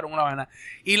dejaron, una vaina.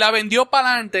 Y la vendió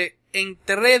para adelante en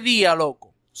 3 días, loco.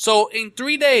 So, in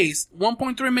 3 days,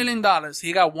 $1.3 million,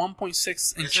 he got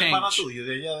 1.6 and Ese es pana change. tuyo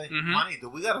de allá de Manito.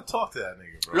 We gotta talk to that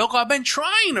nigga, bro. Loco, I've been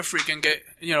trying to freaking get,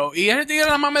 you know, y ese tigre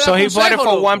nada más me da So he bought it consejo,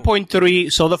 for loco.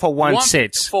 1.3, sold it for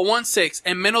 1.6. For 1.6.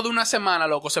 En menos de una semana,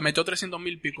 loco, se metió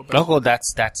 300,000 pico. Loco,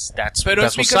 that's Pero that's es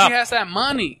what's because up. he has that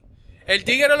money. El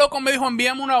tigre, loco, me dijo,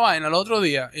 envíame una vaina el otro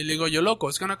día. Y le digo yo, loco,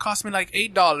 it's gonna cost me like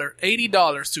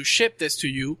 $80 to ship this to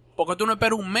you. Porque tú no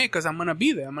esperas un mes, because I'm gonna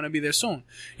be there soon.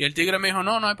 Y el tigre me dijo,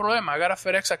 no hay problema, I got a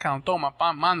FedEx account, toma,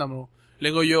 pam, mándamelo. Le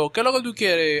digo yo, ¿qué es lo que tú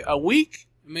quieres? ¿A week?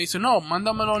 Me dice, no,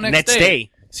 mándamelo Next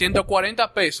day.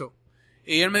 140 pesos.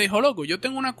 Y él me dijo, loco, yo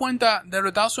tengo una cuenta de los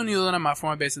Estados Unidos nada más for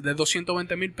my business de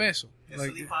 220,000 pesos. Eso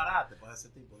es disparate para ese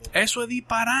tipo. ¿No? Eso es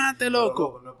disparate,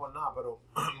 loco. No es por nada, pero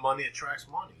money attracts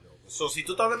money, loco. So, si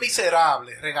tú estás de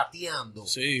miserable, regateando,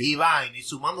 y vaina, y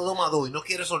sumando 2 más 2 y no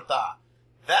quieres soltar,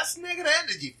 that's negative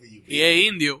energy for you. Y es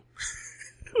indio.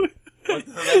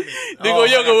 Digo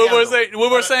yo que we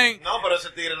were saying. No, pero ese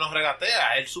tigre nos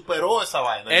regatea. Él superó esa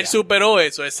vaina. Él superó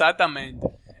eso, exactamente.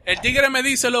 El tigre me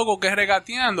dice, loco, que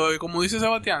regateando, y como dice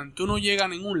Sebastián, tú no llegas a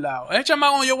ningún lado. El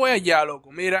chamaco, yo voy allá,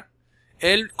 loco, mira.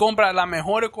 Él compra las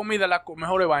mejores comidas, las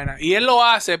mejores vainas. Y él lo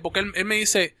hace porque él me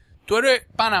dice, tú eres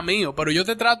pana mío, pero yo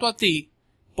te trato a ti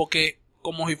porque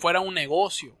como si fuera un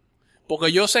negocio.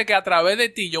 Porque yo sé que a través de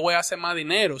ti yo voy a hacer más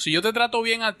dinero. Si yo te trato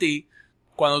bien a ti,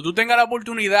 cuando tú tengas la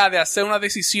oportunidad de hacer una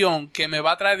decisión que me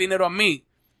va a traer dinero a mí,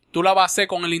 tú la vas a hacer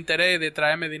con el interés de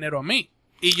traerme dinero a mí.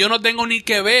 Y yo no tengo ni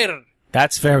que ver.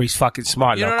 That's very fucking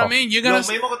smart, You know loco. what I mean? Lo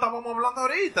mismo que estábamos hablando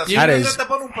ahorita. Si That el is- tigre te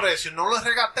pone un precio, no lo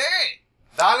regatee.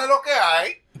 Dale lo que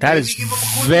hay. That is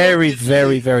very,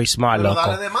 very, very smart, Pero loco.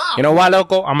 dale de más. You know what,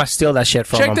 loco? I'm gonna steal that shit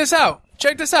from Check him. this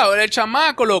out. El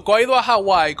chamaco, loco, ha ido a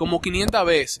Hawái como 500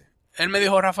 veces. Él me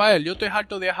dijo, Rafael, yo estoy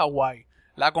harto de ir a Hawái.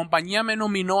 La compañía me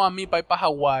nominó a mí para ir para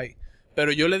Hawái.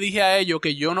 Pero yo le dije a ellos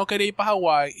que yo no quería ir para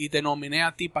Hawái y te nominé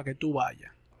a ti para que tú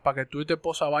vayas. Para que tú y tu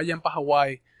esposa vayan para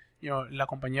Hawái. La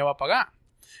compañía va a pagar.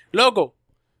 Loco,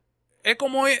 es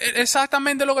como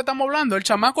exactamente lo que estamos hablando. El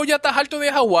chamaco ya está harto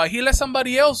de Hawái. He let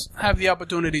somebody else have the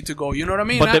opportunity to go. You know what I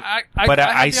mean? But I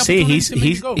had the see opportunity he's to make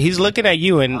it go. he's looking at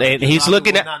you and he's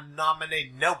looking at. Not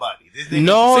nominate nobody. This nigga-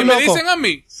 No, Si me loco. dicen a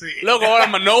mí, Sí. loco, ahora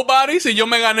I'm a nobody. Si yo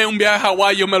me gané un viaje a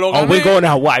Hawái, yo me lo gané. Oh, we're going to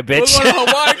Hawaii, We're bitch. going to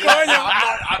Hawái,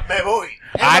 coño. Me voy.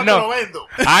 I Te lo know. vendo.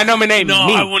 I nominate No,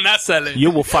 me. I will not sell it. You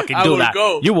will fucking I do will that.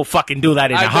 go. You will fucking do that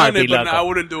in a I've done heartbeat, it, but I loco.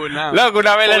 wouldn't do it now. Loco,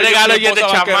 una vez le Porque regalo mi yo de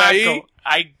esposa va a quedar ahí. chamaco.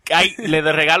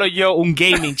 Le regalo yo un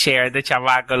gaming chair de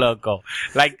chamaco, loco.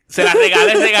 Like, se la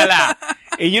regalé.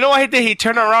 And you know what he did? He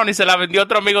turned around y se la vendió a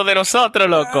otro amigo de nosotros,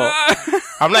 loco.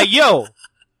 I'm like, yo.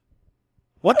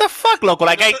 What the fuck, loco?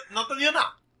 Like, No te dio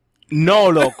nada. no,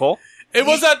 loco. It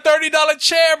was a $30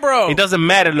 chair, bro. It doesn't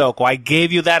matter, loco. I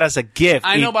gave you that as a gift.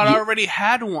 I know, but I You- already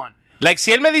had one. like,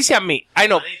 si él me dice a mí, I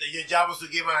know. Manito, your job was to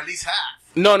give him at least half.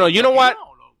 No, you know what? No,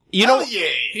 loco. You know, Hell yeah.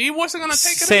 He wasn't going to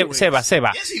take it Seba,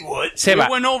 anyway. Yes, he would. We Seba.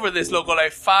 went over this, loco,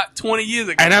 like 20 years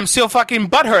ago. And I'm still fucking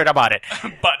butthurt about it.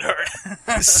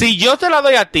 Butthurt. Si yo te la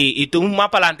doy a ti y tú más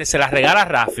para adelante se la regalas a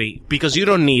Rafi, because you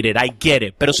don't need it, I get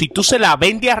it. Pero si tú se la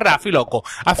vendes a Rafi, loco,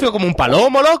 ha sido como un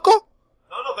palomo, loco.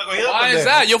 No, te cogí de Why is pendejo.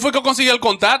 that? Yo fui que conseguí el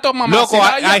contacto, mamá. Loco,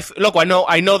 Cigaya.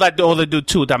 I know that the other dude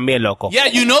too, también, loco. Yeah,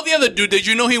 you know the other dude. Did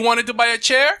you know he wanted to buy a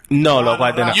chair? No, loco,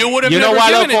 I did not. You would have You know never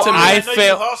what, given it loco? to me. I know you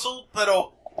felt... hustle,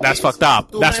 pero That's fucked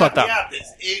up. tú That's fucked up.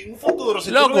 regateaste. En un futuro,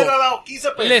 si Loco, tú le hubieras dado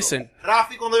 15 pesos, listen.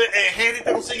 Rafi, cuando Henry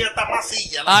te consigue esta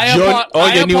masilla,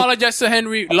 Oye, I apologized to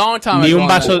Henry long time Ni ago. un on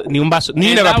vaso, that. ni un vaso. You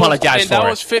And never that was- apologized and that for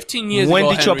was it. 15 years When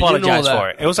ago, did you Henry. You know apologize that. for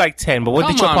it? It was like 10, but when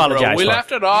did you Come on, bro. apologize We for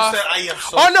laughed it? it you off. said, I am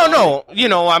so Oh, no, sorry. no. You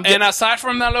know, I'm And just... aside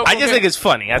from that, loco, I just think it's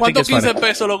funny. I think ¿cuántos it's funny. 15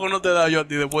 pesos, loco, no te da yo a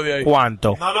ti después de ahí?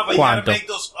 ¿Cuánto? No, but you gotta ¿Cuánto? make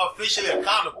those officially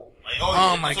accountable. Like,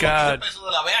 Oh, my God. Pesos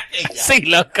de la vez aquella. Sí,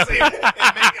 loco. Sí, and make it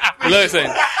official.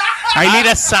 Listen, I need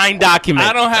a signed document.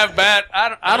 I don't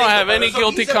have any Pero esos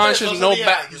guilty 15 conscience, pesos no de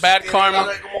años, bad tiene que karma.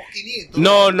 darle como 500,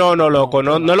 No, loco.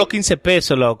 No los 15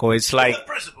 pesos, loco. It's like... The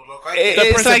principle, loco. It's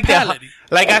like principality.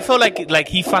 like I feel like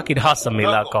he fucking hustled me,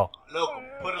 loco. Loco,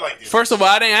 put it like this. First of all,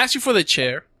 I didn't ask you for the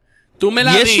chair. Tú me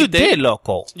la Yes, you diste. did,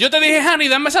 loco. Yo te dije, honey,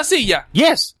 dame esa silla.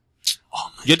 Yes.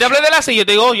 Yo te hablé de la silla, yo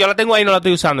te digo, yo la tengo ahí, no la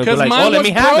estoy usando. Y tú Because like, mine oh, let was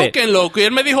me have it. broken, loco. Y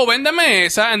él me dijo, véndeme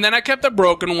esa. And then I kept the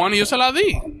broken one y yo se la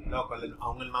di. Loco, a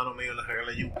un hermano mío le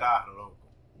regalé yo un carro, loco.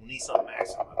 Un Nissan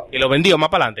Maxima. Y lo vendió más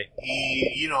para adelante.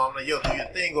 Y, you know, I'm like, yo, do your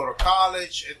thing, go to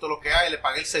college, esto es lo que hay, le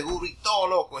pagué el seguro y todo,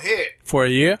 loco, here. For a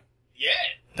year? Yeah.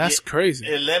 That's Y crazy.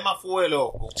 El lema fue,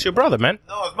 loco. It's your brother, man.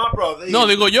 No, it's my brother. No,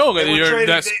 digo yo, que They were trading-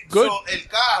 that's they- good. So, el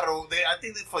carro, I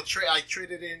think that I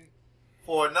traded in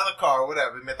for another car or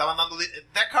whatever. Y me estaban dando,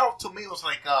 that car to me was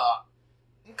like,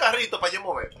 un carrito para yo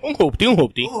mover. Un hoopty. Un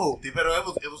hoopty, pero it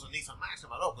was a Nissan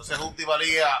Maxima, loco. Ese hoopty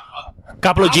valía,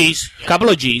 Couple of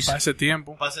G's. Para ese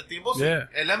tiempo. para ese tiempo, sí. Yeah.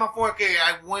 El lema fue que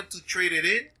I went to trade it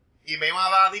in y me iba a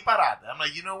dar disparate. I'm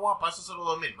like, you know what, para eso se lo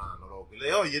doy a mi hermano, loco. Y le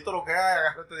digo, oye, esto es lo que hay,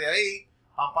 agárrate de ahí,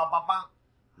 pam.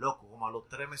 Loco, como a los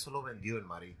 3 meses lo vendió el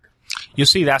marica. You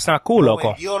see, that's not cool, Lo loco.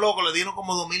 vendió, loco, le dieron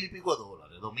como $2,000 y pico,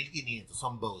 $2,500,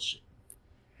 some bullshit.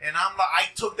 And I'm like,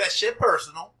 I took that shit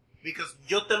personal because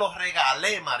yo te lo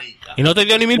regalé, marica. Y no te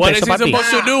dio ni 1,000 What is pesos he para ti.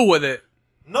 supposed to do with it?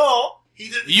 No, he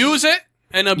did. Use it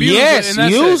and abuse it. Yes, And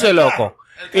that's use it. it, loco.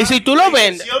 Y si tú lo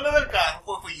vendes... La intención del carro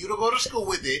fue for you to go to school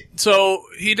with it. So,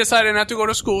 he decided not to go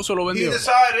to school, so lo He vendió.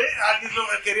 decided, alguien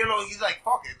quería he's like,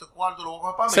 fuck, estos cuartos lo voy a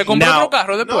coger para mí. Se compró Now- otro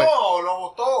carro después. No, lo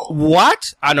botó. What?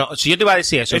 Ah, no, si yo te iba a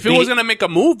decir eso. If he was gonna make a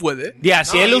move with it. Ya,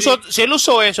 si No, él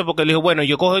usó eso porque él dijo, bueno,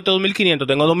 yo cojo estos 2.500,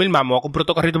 tengo 2.000 más, me voy a comprar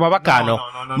otro carrito más bacano.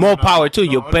 More power to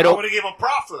you. I Pero, would've given him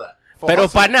props for that. For pero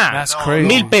hustling. para nada, That's crazy.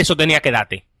 1,000 pesos tenía que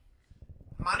darte.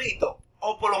 Manito,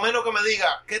 o por lo menos que me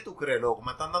diga, ¿qué tú crees, loco?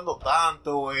 Me están dando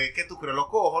tanto, ¿qué tú crees? Lo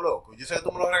cojo, loco. Yo sé que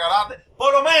tú me lo regalaste.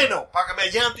 Por lo menos, para que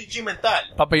me llante un chin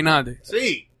mental. Pa' peinarte.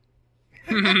 Sí.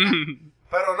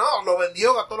 Pero no, lo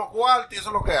vendió, gastó los cuartos y eso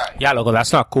es lo que hay. Ya, loco,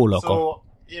 that's not cool, loco. So,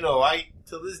 you know,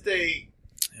 to this day,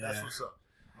 that's what's up.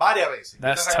 Varias veces.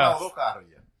 That's Yo te he regalado tough. 2 carros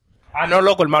ya. Ah, no,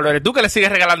 loco, el malo eres tú que le sigues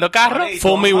regalando carros. Manito,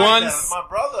 Fool me my once, my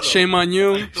brother, loco. Shame on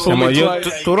you. Tú- Fool me Como yo,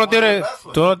 twice. tú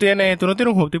no tienes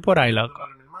un hoopty por ahí, loco.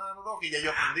 Mi hermano, loco, y ya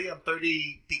yo aprendí, I'm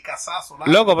 30 picazazos.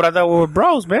 Loco, pero hasta we're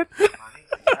bros, man. Manito,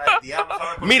 ya el diablo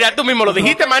sabe por Mira, qué. tú mismo lo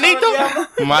dijiste, manito. ¿Sabe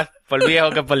el Más por viejo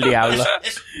que por diablo.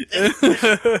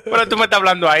 diablo? Pero tú me estás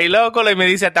hablando ahí, loco, y me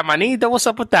dice hasta manito, what's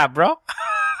up with that, bro?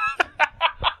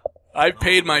 I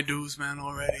paid my dues, man,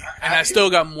 already. And I still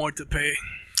got more to pay.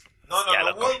 No, Ya, no,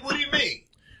 loco. what do you mean?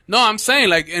 No, I'm saying,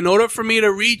 like, in order for me to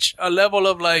reach a level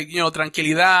of, like, you know,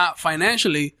 tranquilidad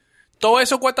financially, todo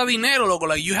eso cuesta dinero, loco.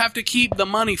 Like, you have to keep the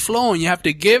money flowing. You have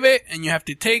to give it, and you have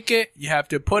to take it. You have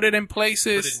to put it in Put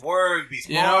places. in work, be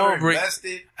You know, smarter, bring- invest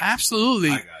it. Absolutely.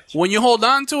 I got you. When you hold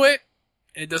on to it,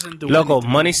 it doesn't do Loco, anything.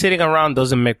 money sitting around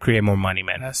doesn't create more money,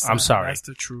 man. I'm sorry. That's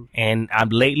the truth. And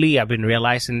lately, I've been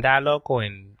realizing that, loco,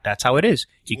 and that's how it is.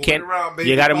 You Move can't, it around, baby.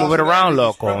 you gotta move it Boss around, lady,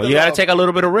 loco. spread the You gotta love. take a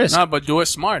little bit of risk. No, but do it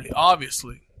smartly,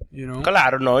 obviously. You know?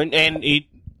 Claro, no, y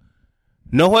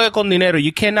no juegue con dinero.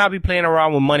 You cannot be playing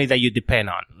around with money that you depend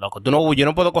on, loco. Yo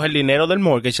no puedo coger dinero del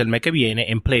mortgage el mes que viene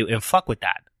and fuck with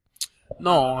that.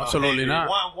 No, absolutely Hey, not.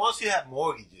 Once you have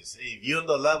mortgages, if you're on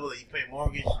the level that you pay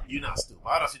mortgage, you're not stupid.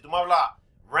 Ahora, si tú me hablas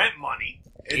rent money,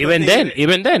 Even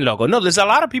then, loco. No, there's a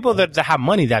lot of people that have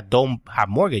money that don't have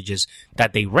mortgages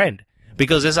that they rent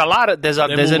because there's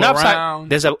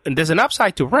an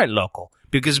upside to rent, loco.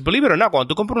 Because believe it or not, cuando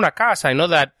tú compras una casa, I know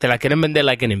that te la quieren vender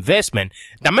like an investment.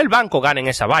 Dame el banco gana en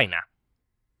esa vaina.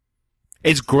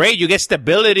 It's great, you get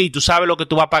stability, tú sabes lo que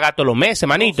tú vas a pagar todos los meses,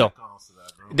 manito.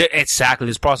 Exactly,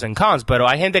 there's pros and cons, pero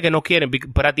hay gente que no quiere.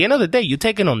 But at the end of the day, you're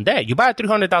taking on debt. You buy a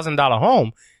 $300,000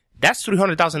 home, that's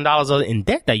 $300,000 in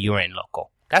debt that you're in, loco.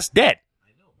 That's debt.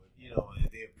 I know, but you know,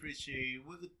 they appreciate.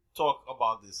 We could talk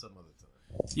about this some other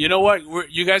time. You know what?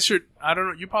 You guys should. I don't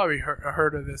know. You probably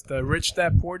heard of this. The Rich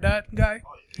Dad Poor Dad guy.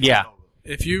 Yeah.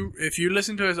 If you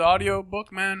listen to his audio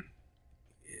book, man,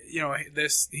 you know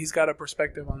he's got a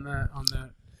perspective on that.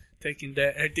 Taking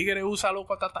debt. El tigre usa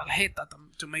loco esta tarjeta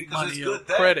to make Because money. it's good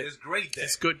debt. Credit. It's great debt.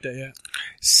 It's good debt. Yeah.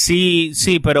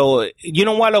 Sí, pero you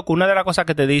know what, loco, una de las cosas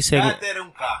que te dicen. That debt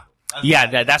un carro. That's Yeah,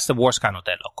 bad. that's the worst kind of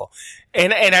debt, loco.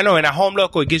 And I know in a home,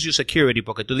 loco, it gives you security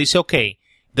porque tú dices, okay,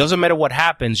 doesn't matter what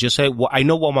happens, you say, well, I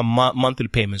know what my monthly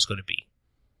payment is going to be.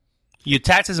 Your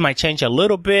taxes might change a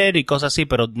little bit y cosas así,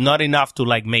 pero not enough to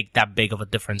like make that big of a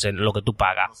difference en lo que tú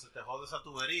pagas. Cuando se te jode esa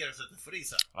tubería, se te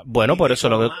frisa. Bueno, por eso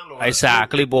lo que, Lo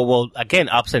exactly, well, again,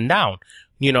 ups and down.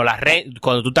 You know,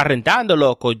 cuando tú estás rentando,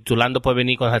 loco, tu lando puede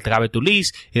venir cuando se te acabe tu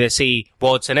lease y decir,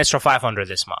 well, it's an extra $500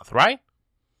 this month, right?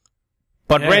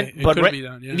 But Yeah, it could be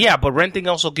done, yeah. but renting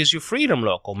also gives you freedom,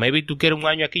 loco. Maybe tú quieres un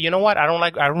año aquí, you know what? I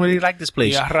don't really like this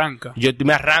place. Y arranca. Yo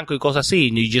me arranco y cosas así,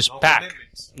 and you just No pack.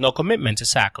 commitments. No commitments,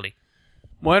 exactly.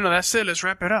 Bueno, that's it. Let's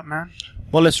wrap it up, man.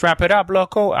 Well, let's wrap it up,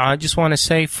 loco. I just want to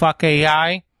say, fuck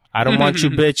AI. I don't want you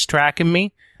bitch tracking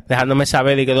me. Dejándome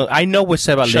saber de que I know where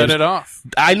Seba Shut lives. it off.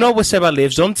 I know where Seba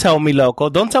lives. Don't tell me, loco.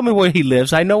 Don't tell me where he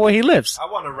lives. I know where he lives. I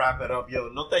want to wrap it up, yo.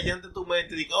 No te allante tu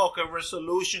mente y diga, oh, que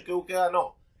resolution, que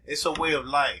no. It's a way of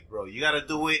life, bro. You got to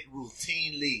do it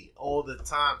routinely, all the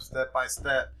time, step by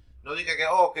step. No diga que,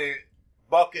 oh, que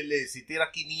bucket list, si tira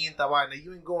 500 vainas,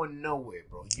 you ain't going nowhere,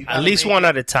 bro. You At gotta least make one it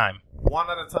at a time. one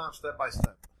at a time, step by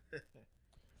step.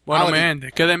 Bueno, Howdy. mi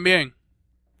gente, queden bien.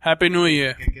 Happy New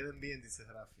Year. Que queden bien, dice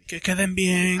Rafi. Que queden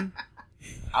bien.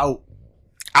 Out.